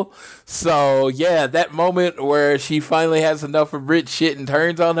real. So yeah, that moment where she finally has enough of Brit shit and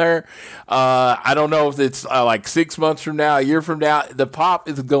turns on her, I don't know if it's like 6 months from now, a year from now, the pop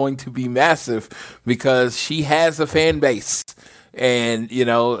is going to be massive because she has a fan base. And,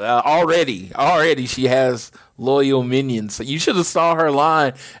 already she has loyal minions. So you should have saw her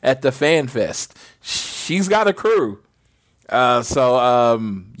line at the Fan Fest. She's got a crew. So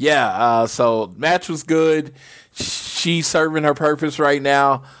match was good. She's serving her purpose right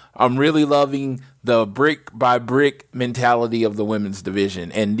now. I'm really loving the brick by brick mentality of the women's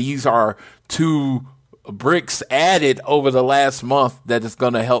division. And these are 2 bricks added over the last month that is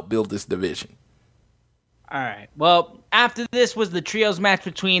going to help build this division. All right. Well, after this was the trios match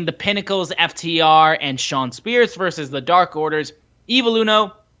between the Pinnacles, FTR, and Shawn Spears versus the Dark Orders, Evil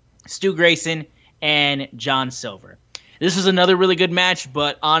Uno, Stu Grayson, and John Silver. This was another really good match,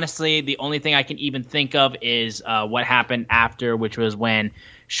 but honestly, the only thing I can even think of is what happened after, which was when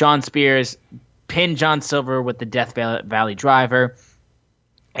Shawn Spears pinned John Silver with the Death Valley Driver,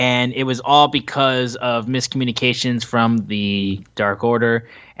 and it was all because of miscommunications from the Dark Order,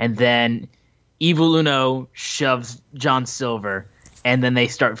 and then Evil Uno shoves John Silver, and then they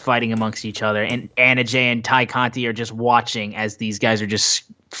start fighting amongst each other. And Anna Jay and Ty Conti are just watching as these guys are just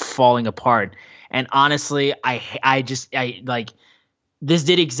falling apart. And honestly, this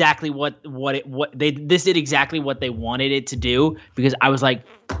did exactly what they wanted it to do, because I was like,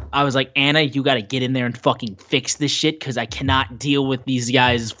 Anna, you got to get in there and fucking fix this shit, because I cannot deal with these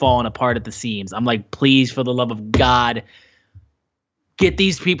guys falling apart at the seams. I'm like, please, for the love of God, get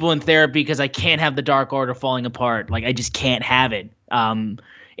these people in therapy, because I can't have the Dark Order falling apart. Like, I just can't have it.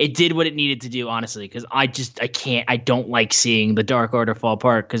 It did what it needed to do, honestly, because I don't like seeing the Dark Order fall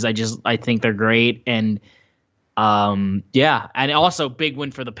apart, because I think they're great. And and also big win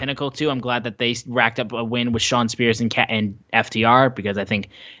for the Pinnacle too. I'm glad that they racked up a win with Shawn Spears and FTR, because I think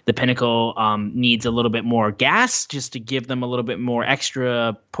the Pinnacle needs a little bit more gas, just to give them a little bit more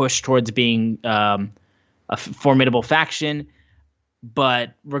extra push towards being a formidable faction.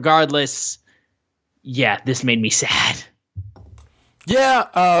 But regardless, yeah, this made me sad. Yeah,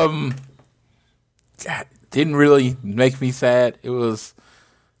 didn't really make me sad. It was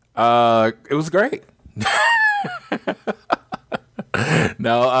great.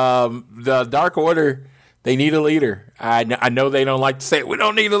 No, the Dark Order, they need a leader. I know they don't like to say it. We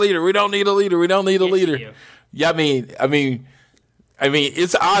don't need a leader. We don't need a leader. We don't need a leader. Yeah, I mean,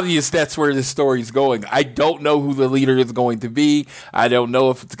 it's obvious that's where this story's going. I don't know who the leader is going to be. I don't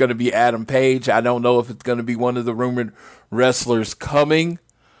know if it's going to be Adam Page. I don't know if it's going to be one of the rumored wrestlers coming.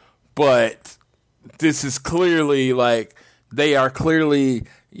 But this is clearly, like, they are clearly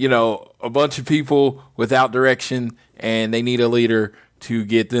a bunch of people without direction, and they need a leader to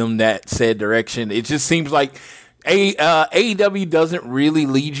get them that said direction. It just seems like AEW doesn't really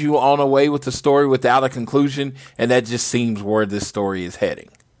lead you on a way with the story without a conclusion, and that just seems where this story is heading.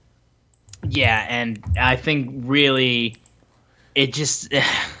 Yeah, and I think really it just...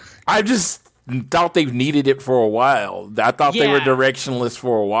 I just thought they've needed it for a while. I thought they were directionless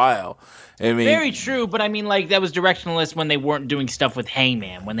for a while. I mean, very true, but I mean, like, that was directionless when they weren't doing stuff with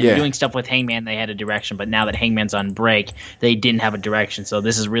Hangman. When they were doing stuff with Hangman, they had a direction, but now that Hangman's on break, they didn't have a direction, so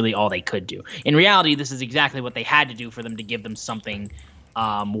this is really all they could do. In reality, this is exactly what they had to do for them to give them something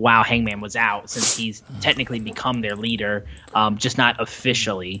while Hangman was out, since he's technically become their leader, just not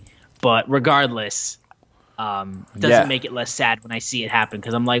officially. But regardless, doesn't make it less sad when I see it happen,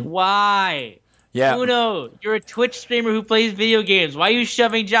 because I'm like, why? Yeah. Uno, you're a Twitch streamer who plays video games. Why are you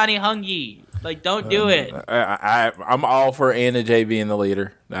shoving Johnny Hungy? Like, don't do it. I'm all for Anna J being the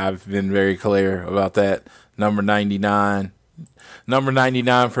leader. I've been very clear about that. Number 99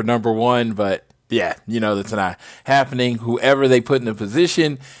 for number 1, but yeah, that's not happening. Whoever they put in the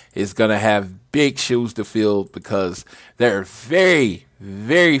position is going to have big shoes to fill, because there are very,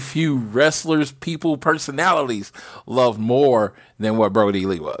 very few wrestlers, people, personalities loved more than what Brody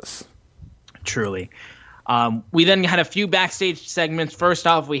Lee was. Truly. We then had a few backstage segments. First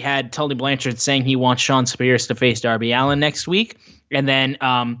off, we had Tully Blanchard saying he wants Shawn Spears to face Darby Allin next week. And then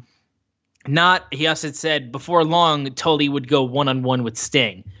he also said before long, Tully would go one-on-one with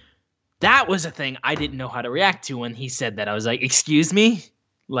Sting. That was a thing I didn't know how to react to when he said that. I was like, excuse me?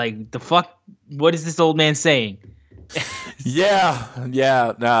 Like, the fuck? What is this old man saying?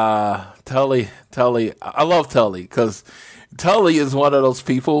 Tully. I love Tully, because Tully is one of those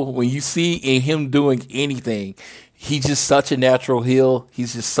people, when you see in him doing anything, he's just such a natural heel.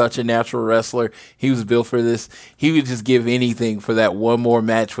 He's just such a natural wrestler. He was built for this. He would just give anything for that one more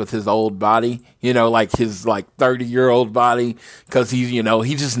match with his old body, like his 30-year-old body, because he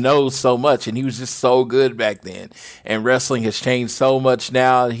just knows so much, and he was just so good back then. And wrestling has changed so much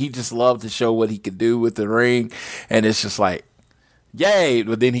now. He just loved to show what he could do with the ring, and it's just like, yay,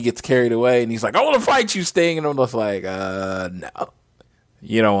 but then he gets carried away, and he's like, I want to fight you, Sting, and I'm just like, no.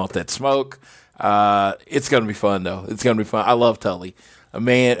 You don't want that smoke. It's going to be fun, though. It's going to be fun. I love Tully.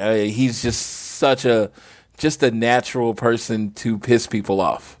 Man, he's just such a natural person to piss people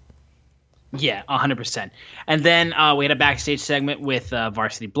off. Yeah, 100%. And then we had a backstage segment with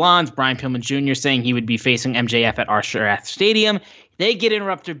Varsity Blondes, Brian Pillman Jr. saying he would be facing MJF at Arthur Stadium. They get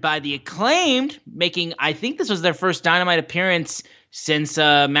interrupted by the Acclaimed, making, I think this was their first Dynamite appearance since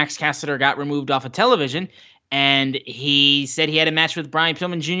Max Caster got removed off of television. And he said he had a match with Brian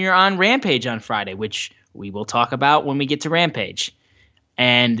Pillman Jr. on Rampage on Friday, which we will talk about when we get to Rampage.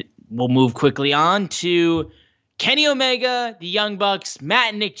 And we'll move quickly on to Kenny Omega, the Young Bucks, Matt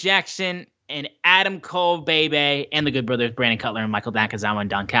and Nick Jackson, and Adam Cole, Bebe, and the Good Brothers, Brandon Cutler and Michael Nakazawa and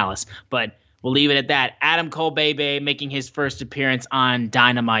Don Callis. But we'll leave it at that. Adam Cole, Bebe, making his first appearance on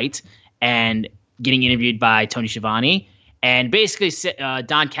Dynamite and getting interviewed by Tony Schiavone. And basically,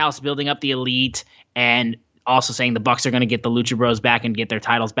 Don Callis building up the Elite and also saying the Bucks are going to get the Lucha Bros back and get their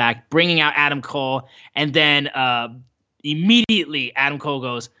titles back, bringing out Adam Cole. And then immediately Adam Cole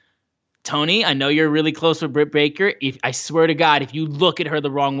goes, Tony, I know you're really close with Britt Baker. I swear to God, if you look at her the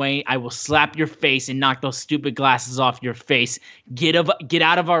wrong way, I will slap your face and knock those stupid glasses off your face. Get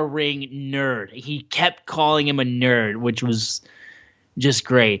out of our ring, nerd. He kept calling him a nerd, which was just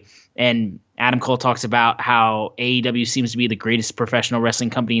great. And Adam Cole talks about how AEW seems to be the greatest professional wrestling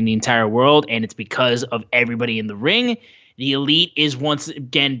company in the entire world, and it's because of everybody in the ring. The Elite is once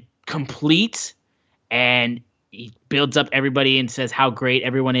again complete, and he builds up everybody and says how great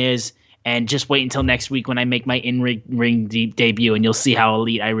everyone is. And just wait until next week when I make my in-ring debut, and you'll see how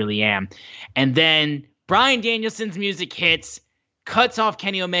elite I really am. And then Bryan Danielson's music hits, cuts off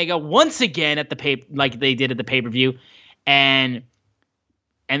Kenny Omega once again at the like they did at the pay-per-view, and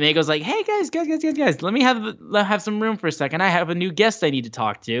they goes like, "Hey guys, let me have some room for a second. I have a new guest I need to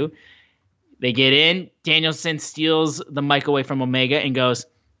talk to." They get in. Danielson steals the mic away from Omega and goes,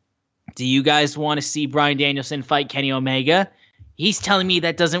 "Do you guys want to see Bryan Danielson fight Kenny Omega? He's telling me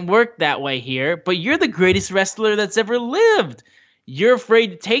that doesn't work that way here, but you're the greatest wrestler that's ever lived. You're afraid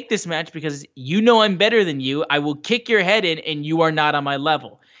to take this match because you know I'm better than you. I will kick your head in, and you are not on my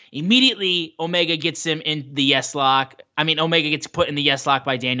level." Immediately, Omega gets him in the yes lock. Omega gets put in the yes lock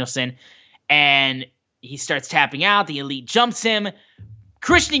by Danielson, and he starts tapping out. The Elite jumps him.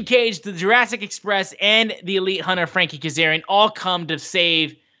 Christian Cage, the Jurassic Express, and the Elite Hunter, Frankie Kazarian, all come to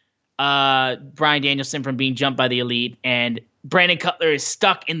save Bryan Danielson from being jumped by the Elite, and Brandon Cutler is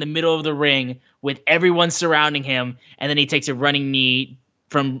stuck in the middle of the ring with everyone surrounding him, and then he takes a running knee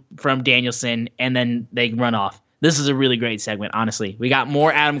from Danielson, and then they run off. This is a really great segment, honestly. We got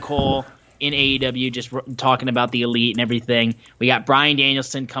more Adam Cole in AEW, just talking about the Elite and everything. We got Bryan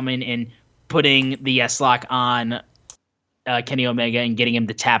Danielson coming and putting the S-Lock on Kenny Omega and getting him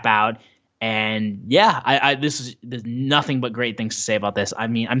to tap out. And yeah, there's nothing but great things to say about this. I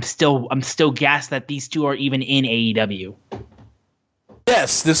mean, I'm still gassed that these two are even in AEW.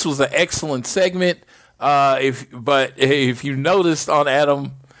 Yes, this was an excellent segment. If you noticed on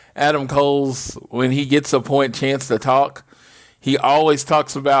Adam Cole's, when he gets a chance to talk, he always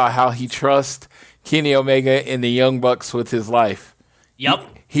talks about how he trusts Kenny Omega and the Young Bucks with his life. Yep.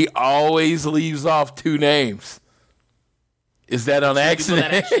 He always leaves off two names. Is that on accident? People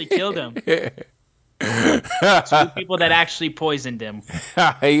that actually killed him. Two people that actually poisoned him.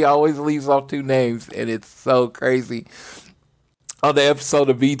 He always leaves off two names, and it's so crazy. On the episode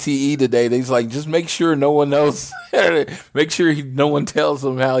of BTE today, he's like, just make sure no one knows. Make sure no one tells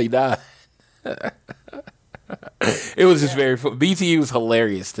him how he died. It was just very fun. BTE was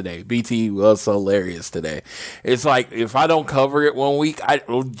hilarious today. BTE was hilarious today. It's like, if I don't cover it one week, I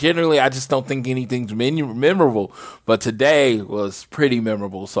just don't think anything's memorable. But today was pretty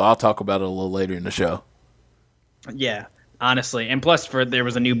memorable, so I'll talk about it a little later in the show. Yeah, honestly. And plus, there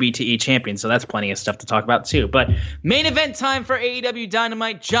was a new BTE champion, so that's plenty of stuff to talk about too. But main event time for AEW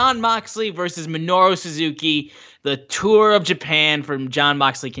Dynamite, Jon Moxley versus Minoru Suzuki. The tour of Japan from Jon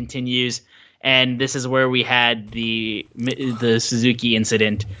Moxley continues. And this is where we had the Suzuki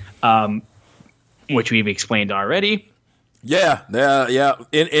incident, which we've explained already. Yeah.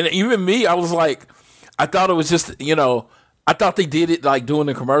 And even me, I was like, I thought it was just, I thought they did it like doing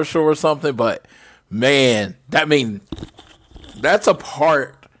a commercial or something. But, man, that is a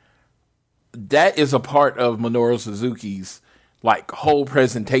part of Minoru Suzuki's, like, whole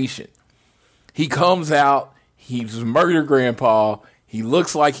presentation. He comes out, he's murder grandpa. He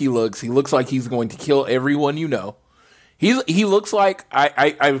looks like he looks. He looks like he's going to kill everyone you know. He looks like,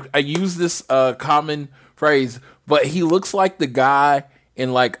 I use this common phrase, but he looks like the guy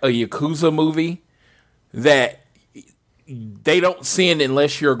in like a Yakuza movie that they don't send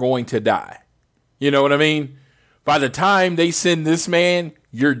unless you're going to die. You know what I mean? By the time they send this man,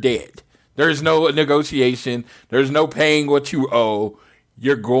 you're dead. There's no negotiation. There's no paying what you owe.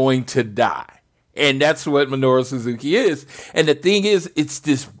 You're going to die. And that's what Minoru Suzuki is. And the thing is, it's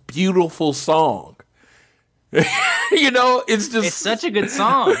this beautiful song. It's such a good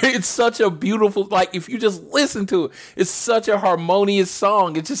song. It's such a beautiful, like, if you just listen to it, it's such a harmonious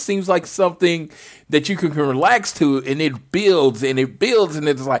song. It just seems like something that you can relax to, and it builds, and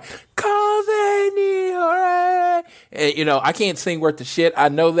it's like, cause any hooray. And, I can't sing worth the shit. I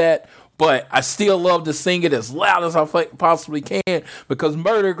know that. But I still love to sing it as loud as I possibly can because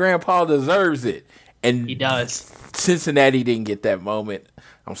Murder Grandpa deserves it. And he does. Cincinnati didn't get that moment.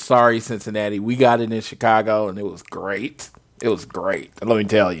 I'm sorry, Cincinnati. We got it in Chicago, and it was great. It was great. Let me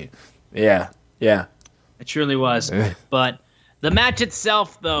tell you. Yeah. It truly was. But the match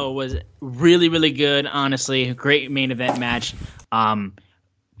itself, though, was really, really good, honestly. A great main event match.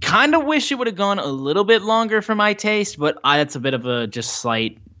 Kind of wish it would have gone a little bit longer for my taste, but that's a bit of a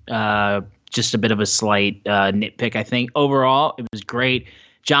slight nitpick, I think. Overall, it was great.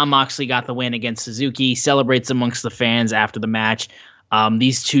 Jon Moxley got the win against Suzuki, celebrates amongst the fans after the match.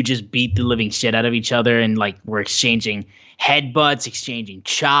 These two just beat the living shit out of each other and were exchanging headbutts, exchanging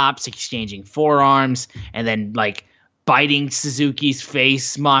chops, exchanging forearms, and then biting Suzuki's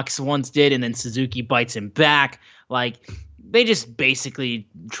face, Mox once did, and then Suzuki bites him back. They just basically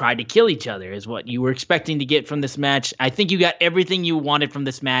tried to kill each other is what you were expecting to get from this match. I think you got everything you wanted from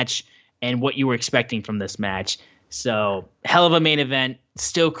this match and what you were expecting from this match. So, hell of a main event.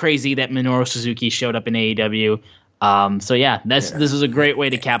 Still crazy that Minoru Suzuki showed up in AEW. This is a great way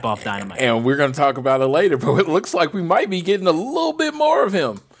to cap off Dynamite. And we're going to talk about it later, but it looks like we might be getting a little bit more of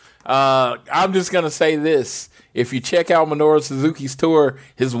him. I'm just going to say this. If you check out Minoru Suzuki's tour,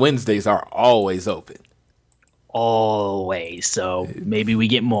 his Wednesdays are always open. Always. So maybe we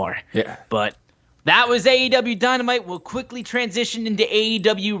get more. Yeah. But that was AEW Dynamite. We'll quickly transition into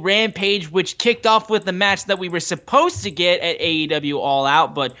AEW Rampage, which kicked off with the match that we were supposed to get at AEW All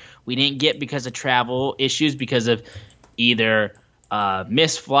Out, but we didn't get because of travel issues, because of either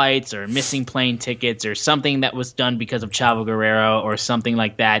missed flights or missing plane tickets or something that was done because of Chavo Guerrero or something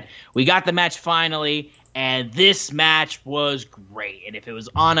like that. We got the match finally, and this match was great. And if it was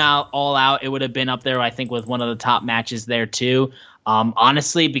on All Out, it would have been up there, I think, with one of the top matches there too.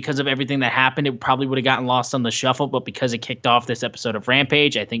 Honestly, because of everything that happened, it probably would have gotten lost on the shuffle, but because it kicked off this episode of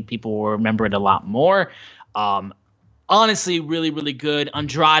Rampage, I think people will remember it a lot more. Honestly, really, really good.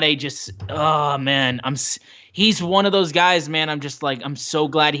 Andrade just, oh man, he's one of those guys, man. I'm just like, I'm so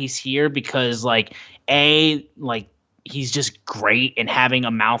glad he's here because like he's just great, and having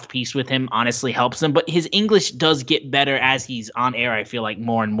a mouthpiece with him honestly helps him. But his English does get better as he's on air, I feel like,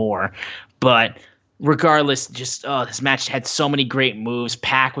 more and more. But regardless, just this match had so many great moves.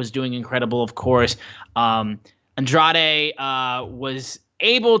 Pac was doing incredible, of course. Andrade was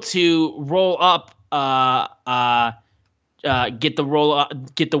able to roll up, get the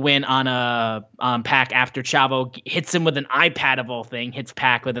win on Pac after Chavo hits him with an iPad of all things. Hits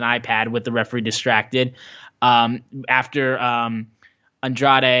Pac with an iPad with the referee distracted. After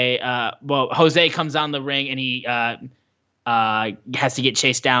Andrade, Jose comes on the ring and he has to get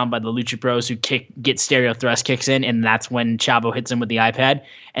chased down by the Lucha Bros who get stereo thrust kicks in, and that's when Chavo hits him with the iPad.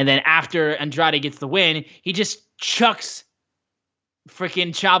 And then after Andrade gets the win, he just chucks freaking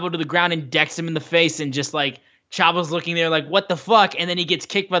Chavo to the ground and decks him in the face, and just like Chavo's looking there like, what the fuck? And then he gets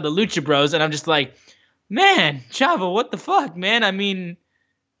kicked by the Lucha Bros, and I'm just like, man, Chavo, what the fuck, man? I mean,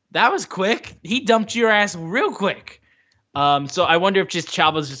 that was quick. He dumped your ass real quick. So I wonder if just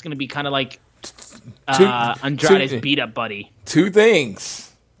Chavo's just going to be kind of like Andrade's beat-up buddy. Two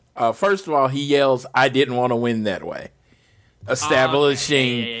things. First of all, he yells, I didn't want to win that way.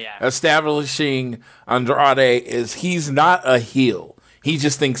 Establishing Andrade is he's not a heel. He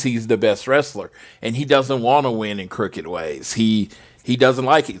just thinks he's the best wrestler, and he doesn't want to win in crooked ways. He doesn't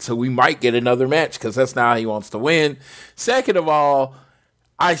like it, so we might get another match because that's not how he wants to win. Second of all,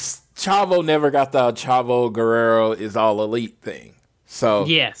 Chavo never got the Chavo Guerrero is all elite thing. So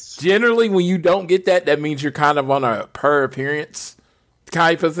yes, generally when you don't get that, that means you're kind of on a per appearance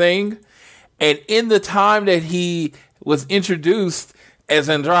type of thing. And in the time that he was introduced as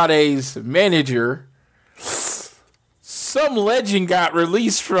Andrade's manager, some legend got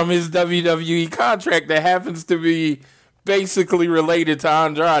released from his WWE contract that happens to be basically related to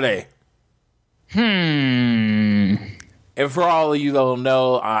Andrade. And for all of you that don't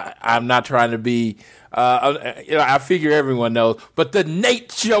know, I'm not trying to be, I figure everyone knows, but the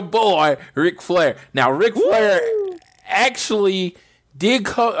Nature Boy, Ric Flair. Now, Ric Flair actually did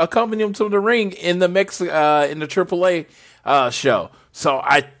accompany him to the ring in the AAA show. So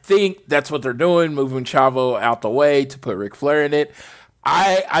I think that's what they're doing, moving Chavo out the way to put Ric Flair in it.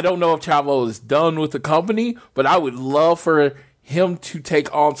 I don't know if Chavo is done with the company, but I would love for him to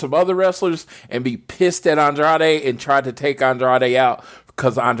take on some other wrestlers and be pissed at Andrade and try to take Andrade out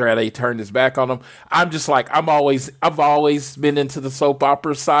because Andrade turned his back on him. I'm just like, I've always been into the soap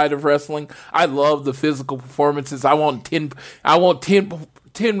opera side of wrestling. I love the physical performances. I want 10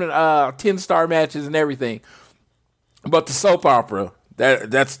 star matches and everything. But the soap opera,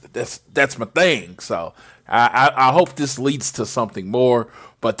 that's my thing. So I hope this leads to something more.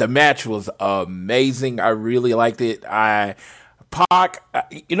 But the match was amazing. I really liked it. Pac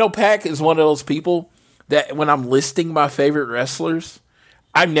is one of those people that when I'm listing my favorite wrestlers,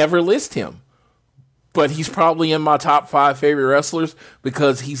 I never list him. But he's probably in my top 5 favorite wrestlers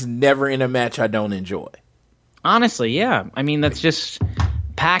because he's never in a match I don't enjoy. Honestly, yeah. I mean, that's just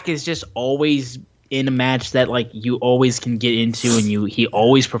Pac is just always in a match that like you always can get into, and he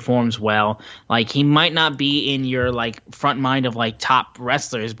always performs well. Like he might not be in your like front mind of like top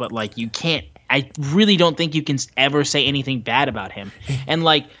wrestlers, but like I really don't think you can ever say anything bad about him. And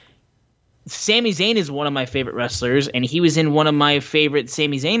like Sami Zayn is one of my favorite wrestlers, and he was in one of my favorite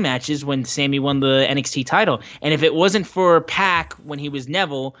Sami Zayn matches when Sami won the NXT title. And if it wasn't for Pac when he was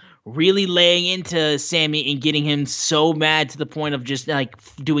Neville really laying into Sami and getting him so mad to the point of just like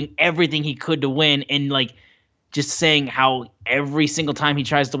doing everything he could to win, and like just saying how every single time he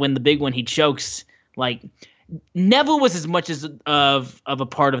tries to win the big one he chokes, like Neville was as much as of a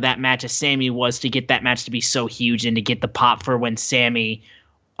part of that match as Sami was to get that match to be so huge and to get the pop for when Sami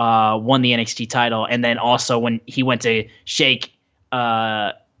won the NXT title, and then also when he went to shake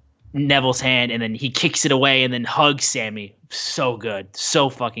Neville's hand and then he kicks it away and then hugs Sami. So good, so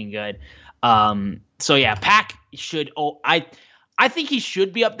fucking good. So yeah, Pac should. I think he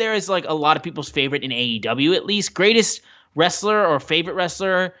should be up there as like a lot of people's favorite in AEW at least. Greatest wrestler or favorite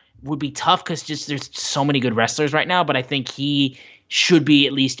wrestler would be tough because just there's so many good wrestlers right now. But I think he should be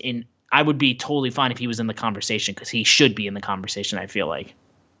at least in. I would be totally fine if he was in the conversation because he should be in the conversation. I feel like.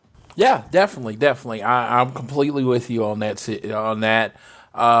 Yeah, definitely. I'm completely with you on that.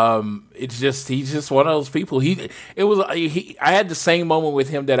 It's just he's just one of those people. I had the same moment with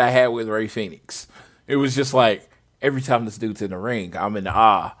him that I had with Ray Phoenix. It was just like every time this dude's in the ring, I'm in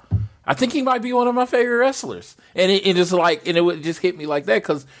awe. I think he might be one of my favorite wrestlers, and it would just hit me like that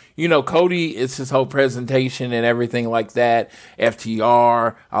because Cody, it's his whole presentation and everything like that.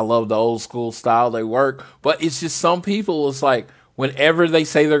 FTR, I love the old school style they work, but it's just some people. It's like whenever they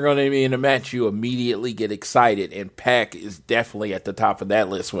say they're going to be in a match, you immediately get excited, and Pac is definitely at the top of that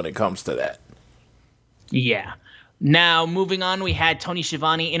list when it comes to that. Yeah. Now, moving on, we had Tony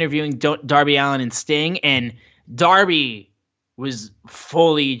Schiavone interviewing Darby Allin and Sting, and Darby was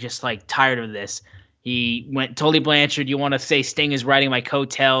fully just like tired of this. He went, Tully Blanchard, you want to say Sting is riding my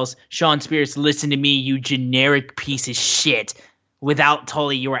coattails? Sean Spears, listen to me, you generic piece of shit. Without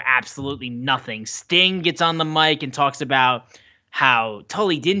Tully, you are absolutely nothing. Sting gets on the mic and talks about how,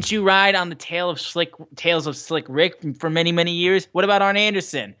 Tully, didn't you ride on the tails of Slick Rick for many, many years? What about Arn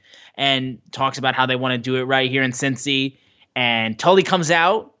Anderson? And talks about how they want to do it right here in Cincy. And Tully comes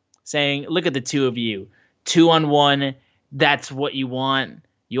out saying, look at the two of you. 2-on-1, that's what you want.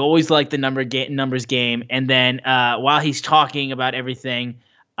 You always like the numbers game. And then while he's talking about everything,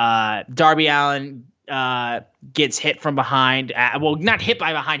 Darby Allin gets hit from behind. Well, not hit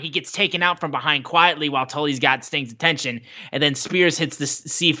by behind. He gets taken out from behind quietly while Tully's got Sting's attention. And then Spears hits the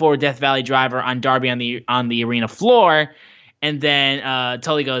C4 Death Valley driver on Darby on the arena floor. And then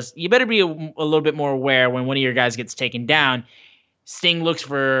Tully goes, you better be a little bit more aware when one of your guys gets taken down. Sting looks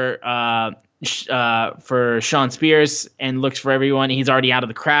for Sean Spears and looks for everyone. He's already out of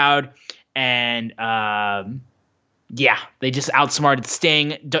the crowd. And they just outsmarted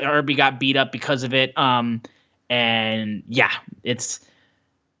Sting. Darby got beat up because of it.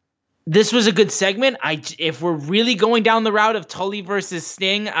 This was a good segment. If we're really going down the route of Tully versus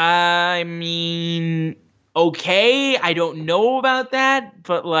Sting, I mean, okay, I don't know about that,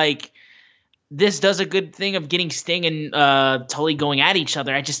 but like, this does a good thing of getting Sting and Tully going at each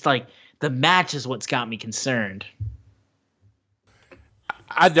other. I just like the match is what's got me concerned.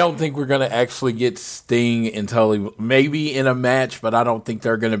 I don't think we're going to actually get Sting and Tully maybe in a match, but I don't think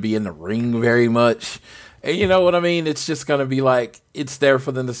they're going to be in the ring very much. And you know what I mean? It's just going to be like, it's there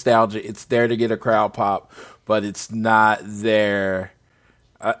for the nostalgia. It's there to get a crowd pop, but it's not there.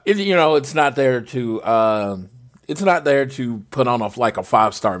 It's not there to. It's not there to put on a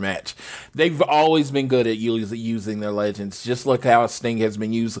 5-star match. They've always been good at using their legends. Just look how Sting has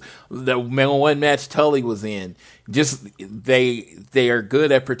been used. The one match Tully was in. Just they are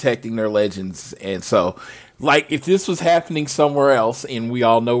good at protecting their legends. And so, like, if this was happening somewhere else, and we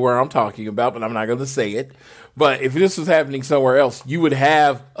all know where I'm talking about, but I'm not going to say it. But if this was happening somewhere else, you would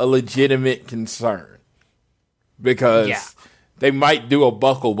have a legitimate concern. Because they might do a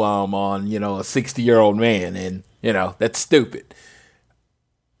buckle bomb on, a 60-year-old man, and that's stupid.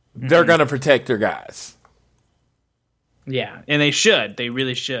 They're going to protect their guys. Yeah, and they should. They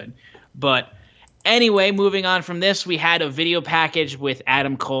really should. But anyway, moving on from this, we had a video package with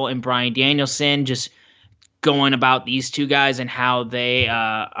Adam Cole and Bryan Danielson just going about these two guys and how they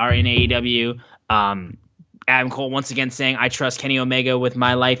are in AEW. Adam Cole once again saying, I trust Kenny Omega with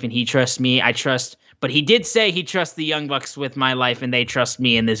my life and he trusts me. But he did say he trusts the Young Bucks with my life, and they trust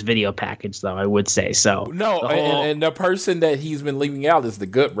me in this video package, though, I would say. So and the person that he's been leaving out is the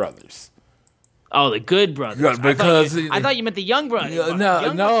Good Brothers. Oh, the Good Brothers. Because I thought you meant the Young Brothers. No,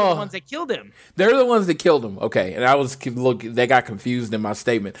 Young Bucks are the ones that killed him. They're the ones that killed him. Okay, and they got confused in my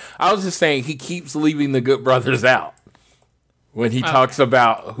statement. I was just saying he keeps leaving the Good Brothers out when he talks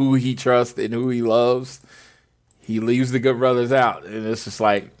about who he trusts and who he loves. He leaves the Good Brothers out, and it's just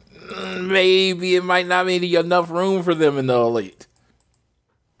like, maybe it might not be enough room for them in the Elite.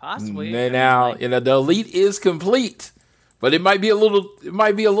 Possibly. Now, the Elite is complete, but it might be a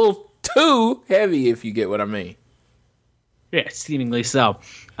little too heavy, if you get what I mean. Yeah, seemingly so.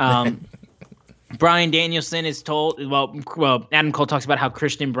 Bryan Danielson is told, well, Adam Cole talks about how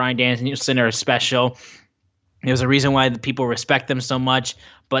Christian and Bryan Danielson are special. There's a reason why the people respect them so much,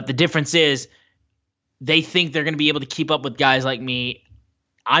 but the difference is they think they're going to be able to keep up with guys like me.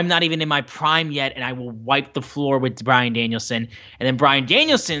 I'm not even in my prime yet, and I will wipe the floor with Bryan Danielson. And then Bryan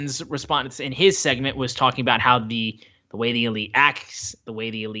Danielson's response in his segment was talking about how the way the Elite acts, the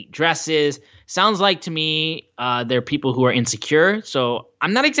way the Elite dresses. Sounds like to me they're people who are insecure. So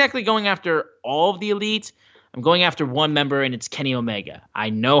I'm not exactly going after all of the Elite. I'm going after one member, and it's Kenny Omega.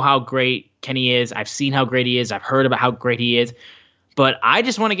 I know how great Kenny is. I've seen how great he is. I've heard about how great he is. But I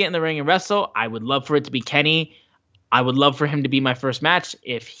just want to get in the ring and wrestle. I would love for it to be Kenny. I would love for him to be my first match.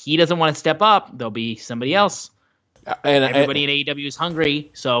 If he doesn't want to step up, there'll be somebody else. Everybody in AEW is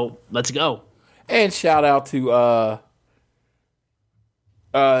hungry, so let's go. And shout out to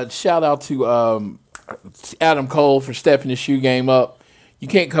Adam Cole for stepping his shoe game up. You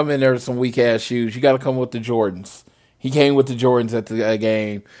can't come in there with some weak ass shoes. You got to come with the Jordans. He came with the Jordans at the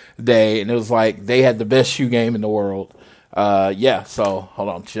game day, and it was like they had the best shoe game in the world. So hold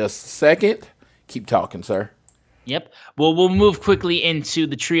on just a second. Keep talking, sir. Yep. Well, we'll move quickly into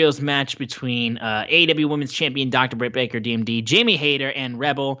the trios match between AEW Women's Champion Dr. Britt Baker, DMD, Jamie Hayter, and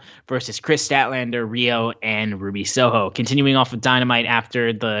Rebel versus Chris Statlander, Rio, and Ruby Soho. Continuing off of Dynamite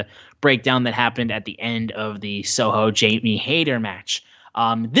after the breakdown that happened at the end of the Soho Jamie Hayter match.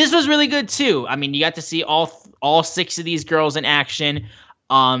 This was really good too. I mean, you got to see all 6 of these girls in action.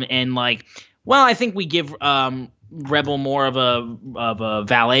 And like, well, I think we give Rebel more of a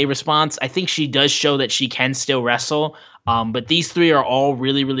valet response. I think she does show that she can still wrestle. But these 3 are all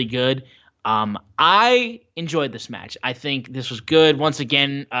really, really good. I enjoyed this match. I think this was good. Once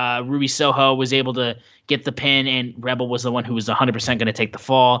again, Ruby Soho was able to get the pin, and Rebel was the one who was 100% going to take the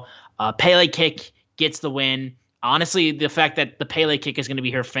fall. Pele kick gets the win. Honestly, the fact that the Pele kick is going to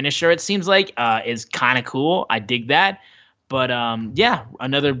be her finisher, it seems like, is kind of cool. I dig that. But yeah,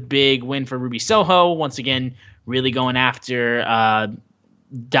 another big win for Ruby Soho. Once again, really going after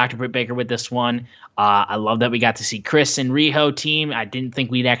Dr. Britt Baker with this one. I love that we got to see Chris and Riho team. I didn't think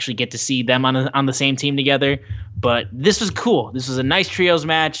we'd actually get to see them on the same team together. But this was cool. This was a nice trios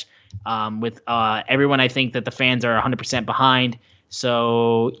match with everyone I think that the fans are 100% behind.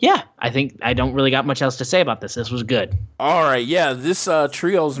 So, yeah, I think I don't really got much else to say about this. This was good. All right, yeah, this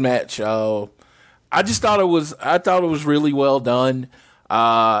trios match, I thought it was really well done.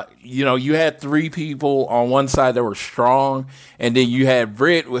 You had 3 people on one side that were strong, and then you had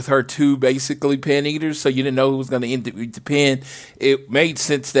Britt with her 2 basically pin eaters, so you didn't know who was going to end the pin. It made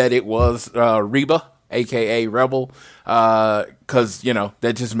sense that it was Reba, a.k.a. Rebel, because,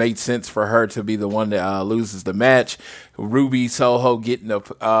 that just made sense for her to be the one that loses the match. Ruby Soho getting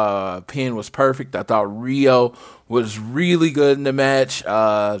the pin was perfect. I thought Rio was really good in the match.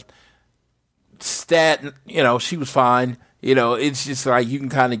 Stat, she was fine. It's just like you can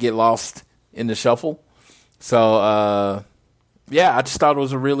kind of get lost in the shuffle. So, yeah, I just thought it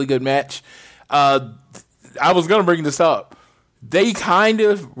was a really good match. I was going to bring this up. They kind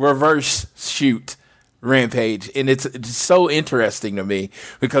of reverse shoot Rampage, and it's so interesting to me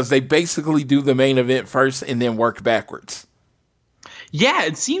because they basically do the main event first and then work backwards. Yeah,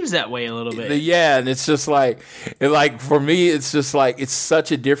 it seems that way a little bit. Yeah, and it's just like for me, it's just like it's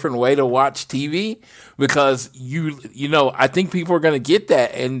such a different way to watch TV because I think people are going to get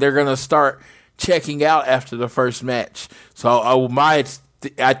that and they're going to start checking out after the first match. So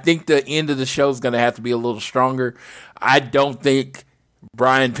I think the end of the show is going to have to be a little stronger. I don't think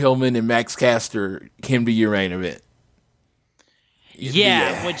Brian Pillman and Max Caster can be your main event.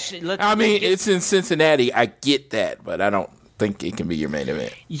 Yeah. It's in Cincinnati. I get that, but I don't think it can be your main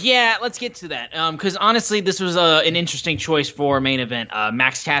event. Yeah, let's get to that. Because honestly, this was an interesting choice for main event.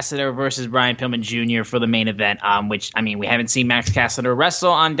 Max Caster versus Brian Pillman Jr. for the main event. Which we haven't seen Max Caster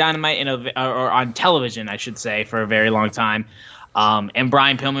wrestle on Dynamite or on television, I should say, for a very long time. And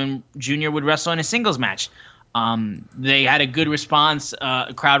Brian Pillman Jr. would wrestle in a singles match. They had a good response,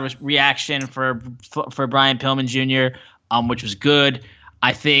 crowd reaction for Brian Pillman Jr., which was good.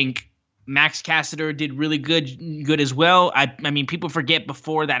 I think Max Caster did really good as well. I mean, people forget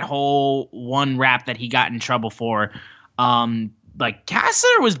before that whole one rap that he got in trouble for.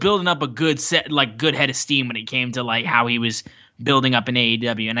 Caster was building up a good head of steam when it came to how he was building up in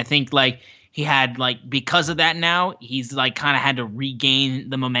AEW, and I think he had because of that now he's kind of had to regain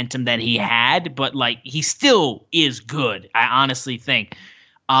the momentum that he had, but he still is good. I honestly think.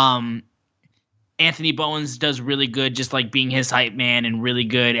 Anthony Bowens does really good, just being his hype man and really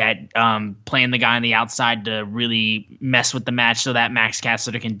good at playing the guy on the outside to really mess with the match so that Max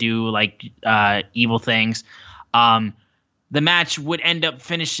Caster can do evil things. The match would end up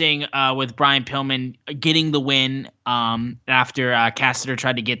finishing with Brian Pillman getting the win after Caster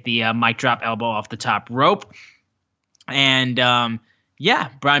tried to get the mic drop elbow off the top rope. And Brian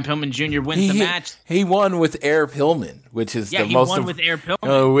Pillman Jr. wins the match. He won with Air Pillman, which is with Air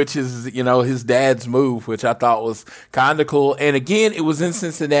Pillman, which is his dad's move, which I thought was kind of cool. And again, it was in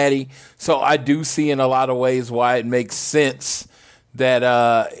Cincinnati, so I do see in a lot of ways why it makes sense that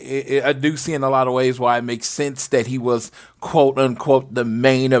I do see in a lot of ways why it makes sense that he was quote unquote the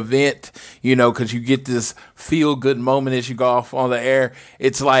main event, because you get this feel good moment as you go off on the air.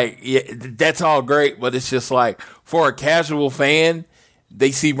 It's that's all great, but it's just for a casual fan,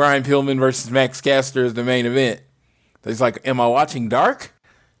 they see Brian Pillman versus Max Caster as the main event. It's am I watching Dark?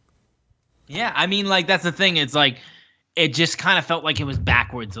 Yeah, I mean, that's the thing. It's it just kind of felt like it was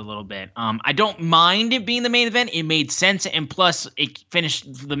backwards a little bit. I don't mind it being the main event. It made sense, and plus,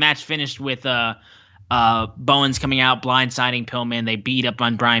 the match finished with Bowens coming out, blindsiding Pillman. They beat up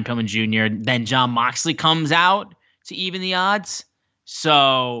on Brian Pillman Jr. Then Jon Moxley comes out to even the odds.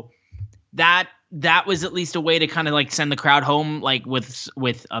 So that that was at least a way to kind of like send the crowd home, like with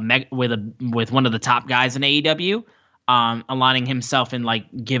one of the top guys in AEW, aligning himself and like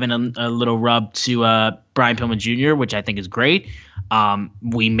giving a little rub to Brian Pillman Jr., which I think is great.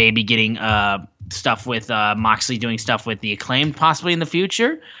 We may be getting stuff with Moxley doing stuff with the Acclaimed possibly in the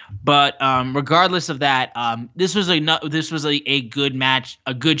future, but regardless of that, this was a good match,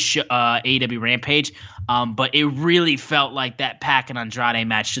 a good AEW Rampage, but it really felt like that Pac and Andrade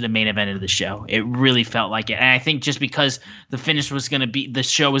match to the main event of the show. It really felt like it, and I think just because the finish was going to be, the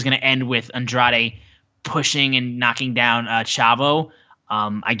show was going to end with Andrade pushing and knocking down Chavo.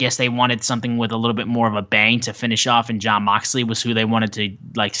 I guess they wanted something with a little bit more of a bang to finish off, and Jon Moxley was who they wanted to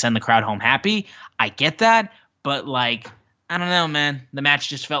like send the crowd home happy. I get that, but like, I don't know, man. The match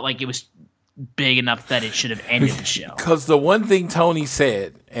just felt like it was big enough that it should have ended the show. Because the one thing Tony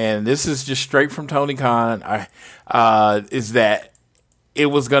said, and this is just straight from Tony Khan, is that it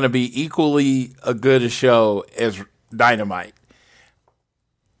was going to be equally a good a show as Dynamite.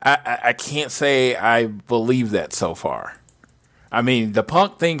 I can't say I believe that so far. I mean, the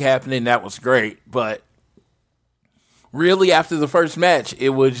Punk thing happening, that was great, but really after the first match,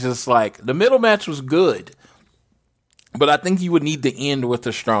 it was just like, the middle match was good, but I think you would need to end with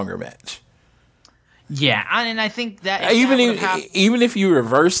a stronger match. Yeah, and I think that even if you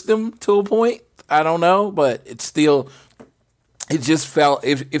reverse them to a point, I don't know, but it just felt,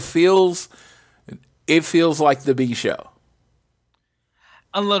 it feels like the B show.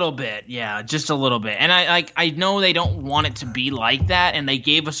 A little bit, yeah, just a little bit. And I know they don't want it to be like that, and they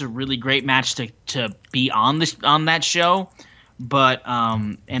gave us a really great match to be on that show. But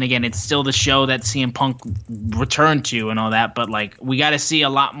and again, it's still the show that CM Punk returned to and all that. But like, we got to see a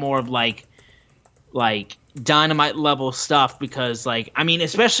lot more of like Dynamite level stuff, because like, I mean,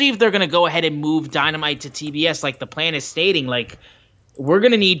 especially if they're gonna go ahead and move Dynamite to TBS, like the plan is stating, like, we're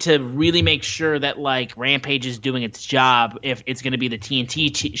going to need to really make sure that like Rampage is doing its job if it's going to be the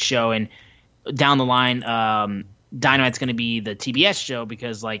TNT show, and down the line Dynamite's going to be the TBS show,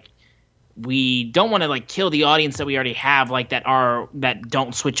 because like we don't want to like kill the audience that we already have, like that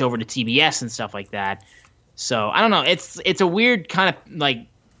don't switch over to TBS and stuff like that. So I don't know. It's a weird kind of like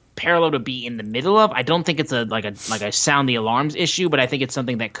parallel to be in the middle of. I don't think it's a sound the alarms issue, but I think it's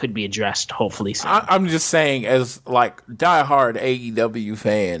something that could be addressed hopefully soon. I'm just saying, as like diehard AEW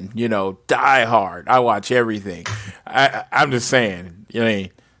fan, diehard, I watch everything. I'm just saying,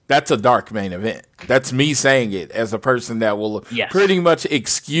 that's a dark main event. That's me saying it as a person that will pretty much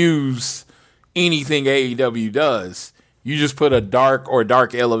excuse anything AEW does. You just put a dark or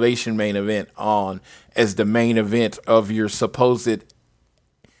dark elevation main event on as the main event of your supposed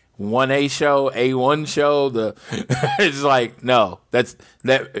 1A show, A1 show. It's like, no,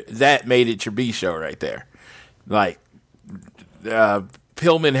 that made it your B show right there. Like,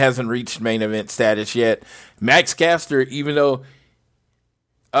 Pillman hasn't reached main event status yet. Max Caster, even though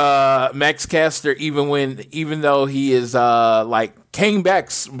he is like came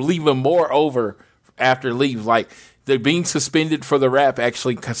back leaving more over after leave, like the being suspended for the rap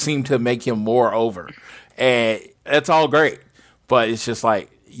actually seemed to make him more over, and that's all great, but it's just like,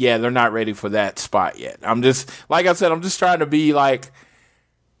 yeah, they're not ready for that spot yet. I'm just, like I said, I'm just trying to be like,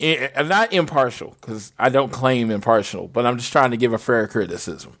 not impartial, because I don't claim impartial, but I'm just trying to give a fair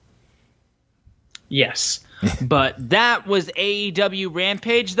criticism. Yes. But that was AEW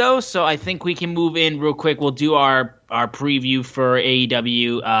Rampage, though, so I think we can move in real quick. We'll do our preview for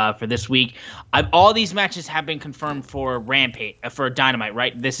AEW for this week. All these matches have been confirmed for Rampage, for Dynamite,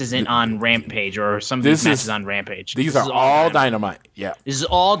 right? This isn't on Rampage, or some of these matches on Rampage. These are all Dynamite. Yeah. This is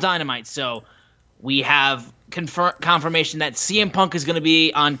all Dynamite, so we have confirmation that CM Punk is going to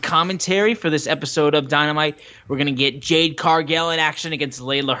be on commentary for this episode of Dynamite. We're going to get Jade Cargill in action against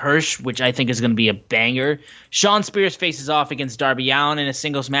Layla Hirsch, which I think is going to be a banger. Shawn Spears faces off against Darby Allin in a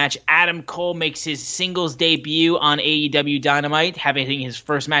singles match. Adam Cole makes his singles debut on AEW Dynamite, having his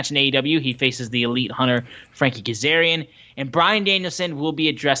first match in AEW. He faces the Elite Hunter, Frankie Kazarian. And Bryan Danielson will be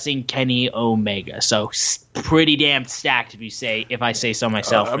addressing Kenny Omega. So pretty damn stacked, if I say so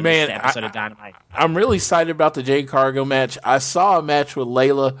myself, for this episode of Dynamite. I'm really excited about the Jade Cargill match. I saw a match with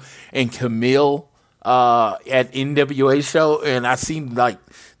Layla and Camille at NWA show, and I seemed like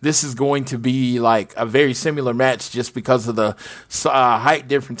this is going to be like a very similar match just because of the height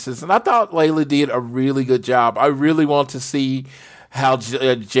differences. And I thought Layla did a really good job. I really want to see how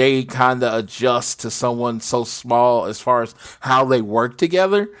Jay kind of adjusts to someone so small as far as how they work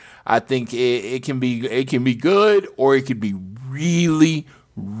together. I think it can be good, or it could be really,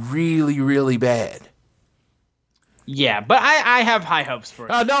 really, really bad. Yeah, but I have high hopes for it.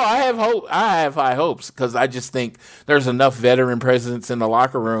 No, I have hope. I have high hopes because I just think there's enough veteran presence in the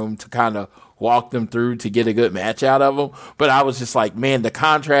locker room to kind of walk them through to get a good match out of them. But I was just like, man, the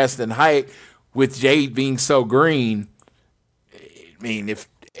contrast in height with Jade being so green, I mean, if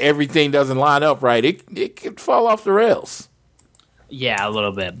everything doesn't line up right, it could fall off the rails. Yeah, a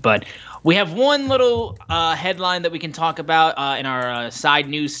little bit. But we have one little headline that we can talk about in our side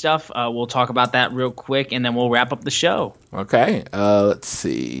news stuff. We'll talk about that real quick, and then we'll wrap up the show. Okay. Let's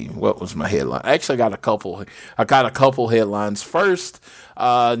see. What was my headline? I actually got a couple. I got a couple headlines. First,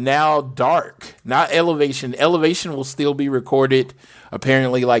 now Dark, not Elevation. Elevation will still be recorded,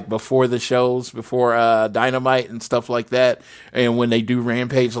 apparently, like before the shows, before Dynamite and stuff like that. And when they do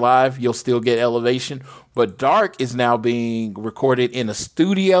Rampage Live, you'll still get Elevation. But Dark is now being recorded in a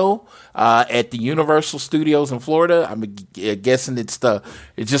studio at the Universal Studios in Florida. I'm guessing it's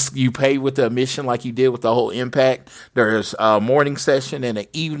just you pay with the admission like you did with the whole Impact. There's a morning session and an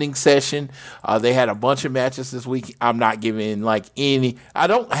evening session. They had a bunch of matches this week. I'm not giving any. I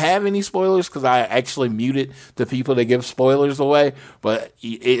don't have any spoilers because I actually muted the people that give spoilers away. But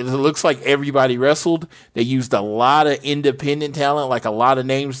it looks like everybody wrestled. They used a lot of independent talent, like a lot of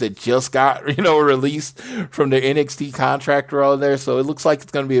names that just got released from the NXT contract role there. So it looks like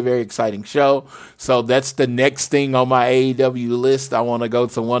it's going to be a very exciting show. So that's the next thing on my AEW list. I want to go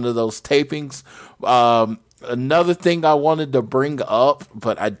to one of those tapings. Another thing I wanted to bring up,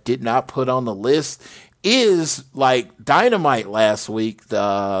 but I did not put on the list, is like Dynamite last week,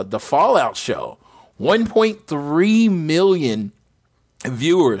 the Fallout show. 1.3 million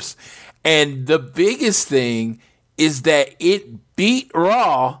viewers. And the biggest thing is that it beat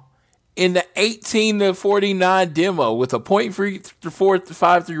Raw in the 18-49 demo with a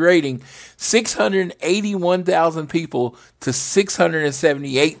 .453 rating, 681,000 people to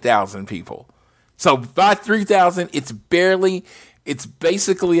 678,000 people. So by 3,000, it's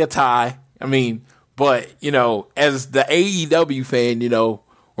basically a tie. I mean, but, as the AEW fan,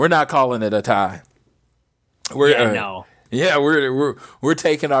 we're not calling it a tie. We're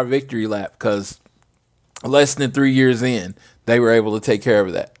taking our victory lap because less than 3 years in, they were able to take care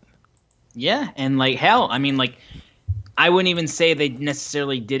of that. Yeah, and I wouldn't even say they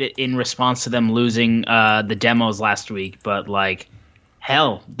necessarily did it in response to them losing the demos last week, but they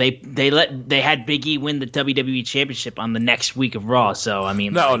had Big E win the WWE Championship on the next week of Raw. So I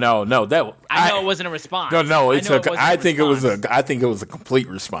mean, no. I know it wasn't a response. No, I think it was a complete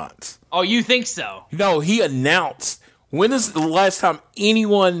response. Oh, you think so? No, he announced. When is the last time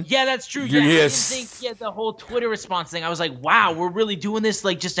anyone? Yeah, that's true. Yeah, yes. I didn't think the whole Twitter response thing. I was like, wow, we're really doing this,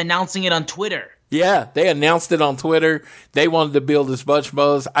 just announcing it on Twitter. Yeah, they announced it on Twitter. They wanted to build as much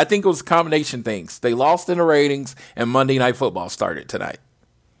buzz. I think it was a combination things. They lost in the ratings, and Monday Night Football started tonight.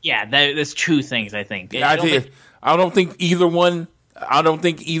 Yeah, that's two things. I think. I don't think either one. I don't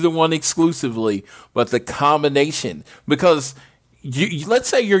think either one exclusively, but the combination. Because let's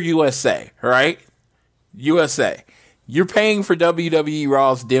say you're USA, right? USA. You're paying for WWE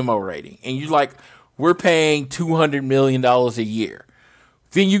Raw's demo rating, and you're like, we're paying $200 million a year.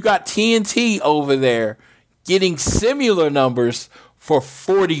 Then you got TNT over there getting similar numbers for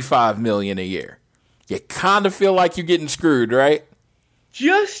 $45 million a year. You kind of feel like you're getting screwed, right?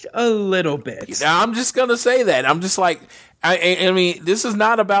 Just a little bit. Now, I'm just going to say that. I'm just like, I mean, this is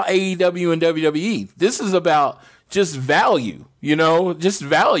not about AEW and WWE. This is about just value, just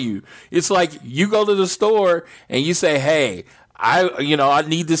value. It's like you go to the store and you say, hey, I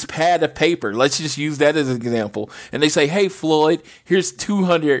need this pad of paper. Let's just use that as an example. And they say, hey, Floyd, here's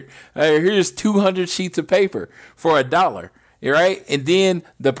 200 sheets of paper for $1. Right? And then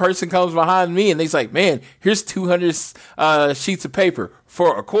the person comes behind me and they say, man, here's 200 sheets of paper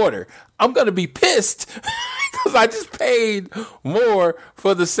for $0.25. I'm going to be pissed because I just paid more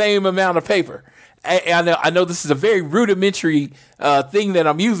for the same amount of paper. I know this is a very rudimentary thing that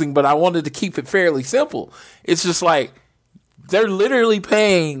I'm using, but I wanted to keep it fairly simple. It's just like they're literally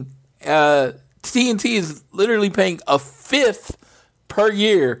paying, TNT is literally paying a fifth per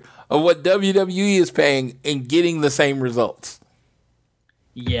year of what WWE is paying and getting the same results.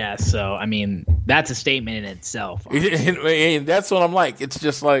 Yeah, so, I mean, that's a statement in itself. And that's what I'm like. It's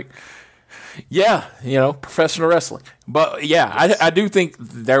just like, yeah, professional wrestling. But, yeah, I do think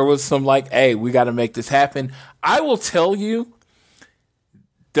there was some hey, we got to make this happen. I will tell you,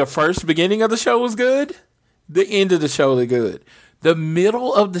 the first beginning of the show was good. The end of the show was good. The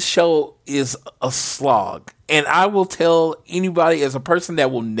middle of the show is a slog. And I will tell anybody, as a person that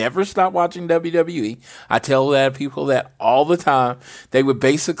will never stop watching WWE, I tell that people that all the time. They would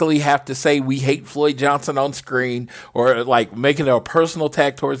basically have to say, we hate Floyd Johnson on screen, or making it a personal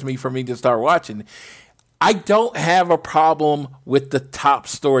attack towards me for me to start watching. I don't have a problem with the top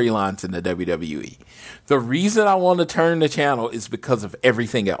storylines in the WWE. The reason I want to turn the channel is because of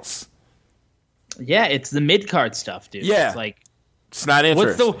everything else. Yeah, it's the mid-card stuff, dude. Yeah. It's like, it's not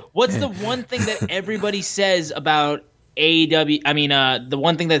interesting. What's the one thing that everybody says about AEW? I mean, the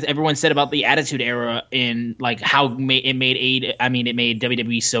one thing that everyone said about the Attitude Era in like how it made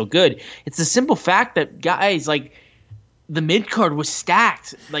WWE so good. It's the simple fact that guys like the mid card was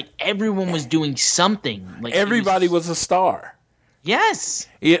stacked. Like everyone was doing something. Like everybody was a star. Yes.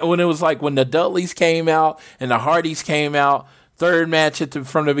 When it was like when the Dudleys came out and the Hardys came out, third match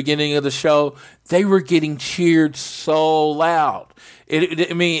from the beginning of the show, they were getting cheered so loud.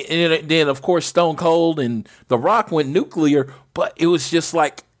 Then of course Stone Cold and The Rock went nuclear, but it was just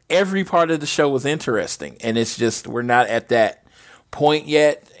like every part of the show was interesting, and it's just we're not at that point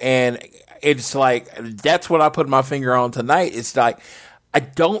yet, and it's like that's what I put my finger on tonight. It's like I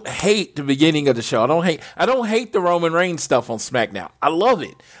don't hate the beginning of the show. I don't hate the Roman Reigns stuff on SmackDown. I love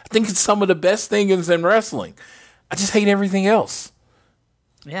it. I think it's some of the best things in wrestling. I just hate everything else.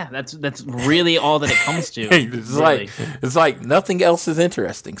 Yeah, that's really all that it comes to. It's like nothing else is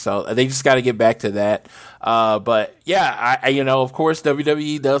interesting. So they just got to get back to that. But yeah, I of course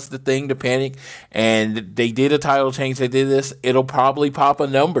WWE does the thing to panic, and they did a title change. They did this. It'll probably pop a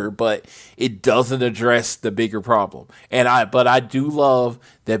number, but it doesn't address the bigger problem. But I do love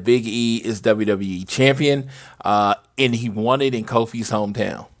that Big E is WWE champion, and he won it in Kofi's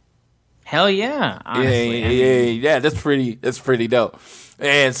hometown. Hell yeah! Honestly, yeah. That's pretty dope.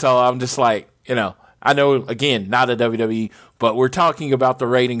 And so I'm just like, I know, again, not a WWE, but we're talking about the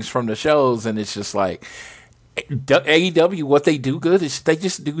ratings from the shows, and it's just like, AEW, what they do good is they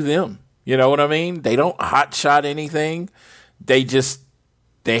just do them. You know what I mean? They don't hotshot anything. They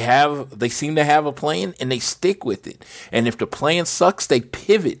seem to have a plan, and they stick with it. And if the plan sucks, they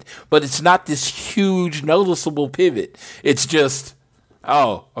pivot. But it's not this huge, noticeable pivot. It's just,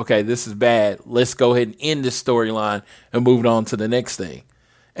 oh, okay, this is bad. Let's go ahead and end this storyline and move on to the next thing.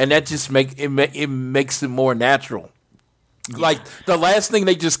 And that just makes it more natural. Yeah. Like, the last thing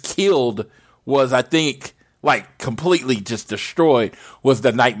they just killed was, I think, like, completely just destroyed was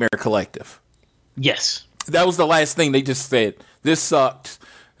the Nightmare Collective. Yes. That was the last thing they just said. This sucks.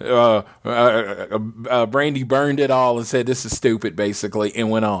 Brandy burned it all and said, this is stupid, basically, and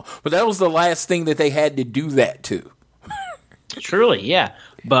went on. But that was the last thing that they had to do that to. Truly, yeah.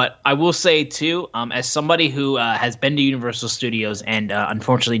 But I will say, too, as somebody who has been to Universal Studios and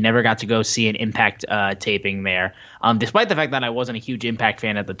unfortunately never got to go see an Impact taping there, despite the fact that I wasn't a huge Impact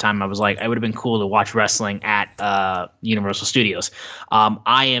fan at the time, I was like, it would have been cool to watch wrestling at Universal Studios.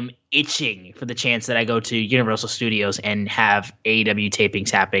 I am itching for the chance that I go to Universal Studios and have AEW tapings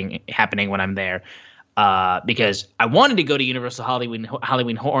happening when I'm there. Because I wanted to go to Universal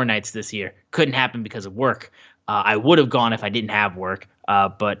Halloween Horror Nights this year. Couldn't happen because of work. I would have gone if I didn't have work,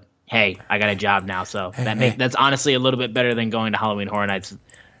 but hey, I got a job now, so that's honestly a little bit better than going to Halloween Horror Nights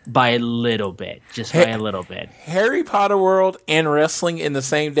by a little bit, by a little bit. Harry Potter World and wrestling in the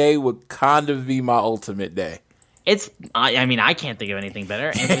same day would kind of be my ultimate day. I can't think of anything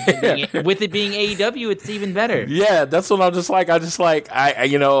better, and with it being AEW, it's even better. Yeah, that's what I'm just like.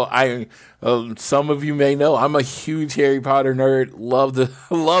 Some of you may know I'm a huge Harry Potter nerd.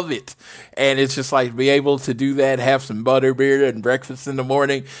 Love it, and it's just like be able to do that, have some butterbeer and breakfast in the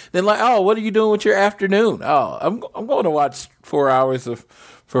morning. Then like, oh, what are you doing with your afternoon? Oh, I'm going to watch 4 hours of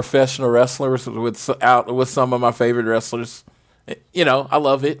professional wrestlers with some of my favorite wrestlers. I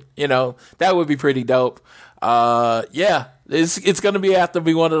love it. That would be pretty dope. Yeah, it's going to have to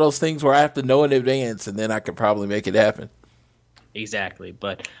be one of those things where I have to know in advance, and then I could probably make it happen. Exactly.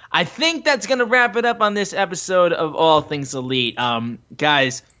 But I think that's going to wrap it up on this episode of All Things Elite.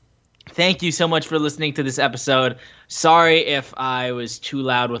 Guys, thank you so much for listening to this episode. Sorry if I was too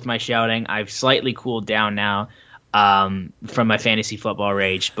loud with my shouting. I've slightly cooled down now from my fantasy football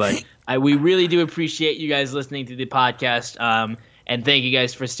rage, but we really do appreciate you guys listening to the podcast. And thank you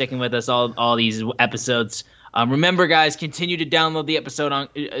guys for sticking with us all these episodes. Remember, guys, continue to download the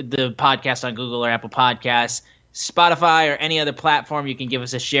podcast on Google or Apple Podcasts, Spotify, or any other platform. You can give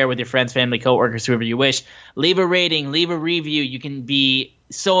us a share with your friends, family, coworkers, whoever you wish. Leave a rating, leave a review. You can be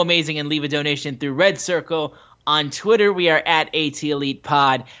so amazing and leave a donation through Red Circle. On Twitter, we are at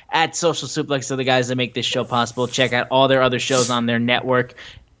ATElitePod, at Social Suplex are the guys that make this show possible. Check out all their other shows on their network.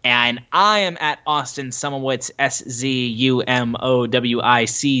 And I am at Austin Sumowitz,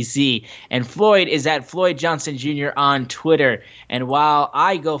 SZUMOWICZ. And Floyd is at Floyd Johnson Jr. on Twitter. And while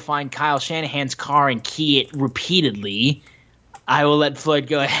I go find Kyle Shanahan's car and key it repeatedly, I will let Floyd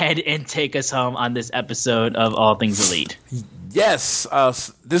go ahead and take us home on this episode of All Things Elite. Yes,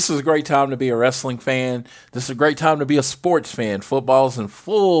 this is a great time to be a wrestling fan. This is a great time to be a sports fan. Football's in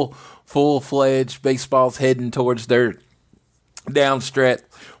full-fledged. Baseball's heading towards their downstretch.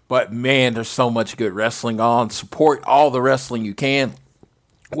 But man, there's so much good wrestling on. Support all the wrestling you can,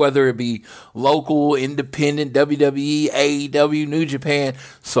 whether it be local, independent, WWE, AEW, New Japan.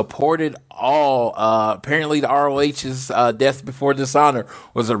 Support it all. Apparently the ROH's Death Before Dishonor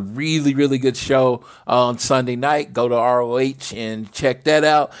was a really, really good show on Sunday night. Go to ROH and check that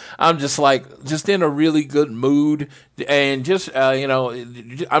out. I'm just in a really good mood. And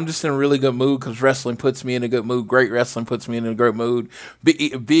I'm just in a really good mood because wrestling puts me in a good mood. Great wrestling puts me in a great mood.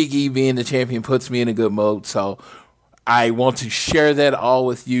 Big E being the champion puts me in a good mood. So I want to share that all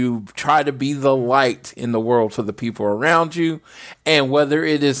with you. Try to be the light in the world for the people around you. And whether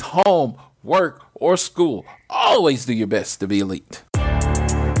it is home, work, or school, always do your best to be elite.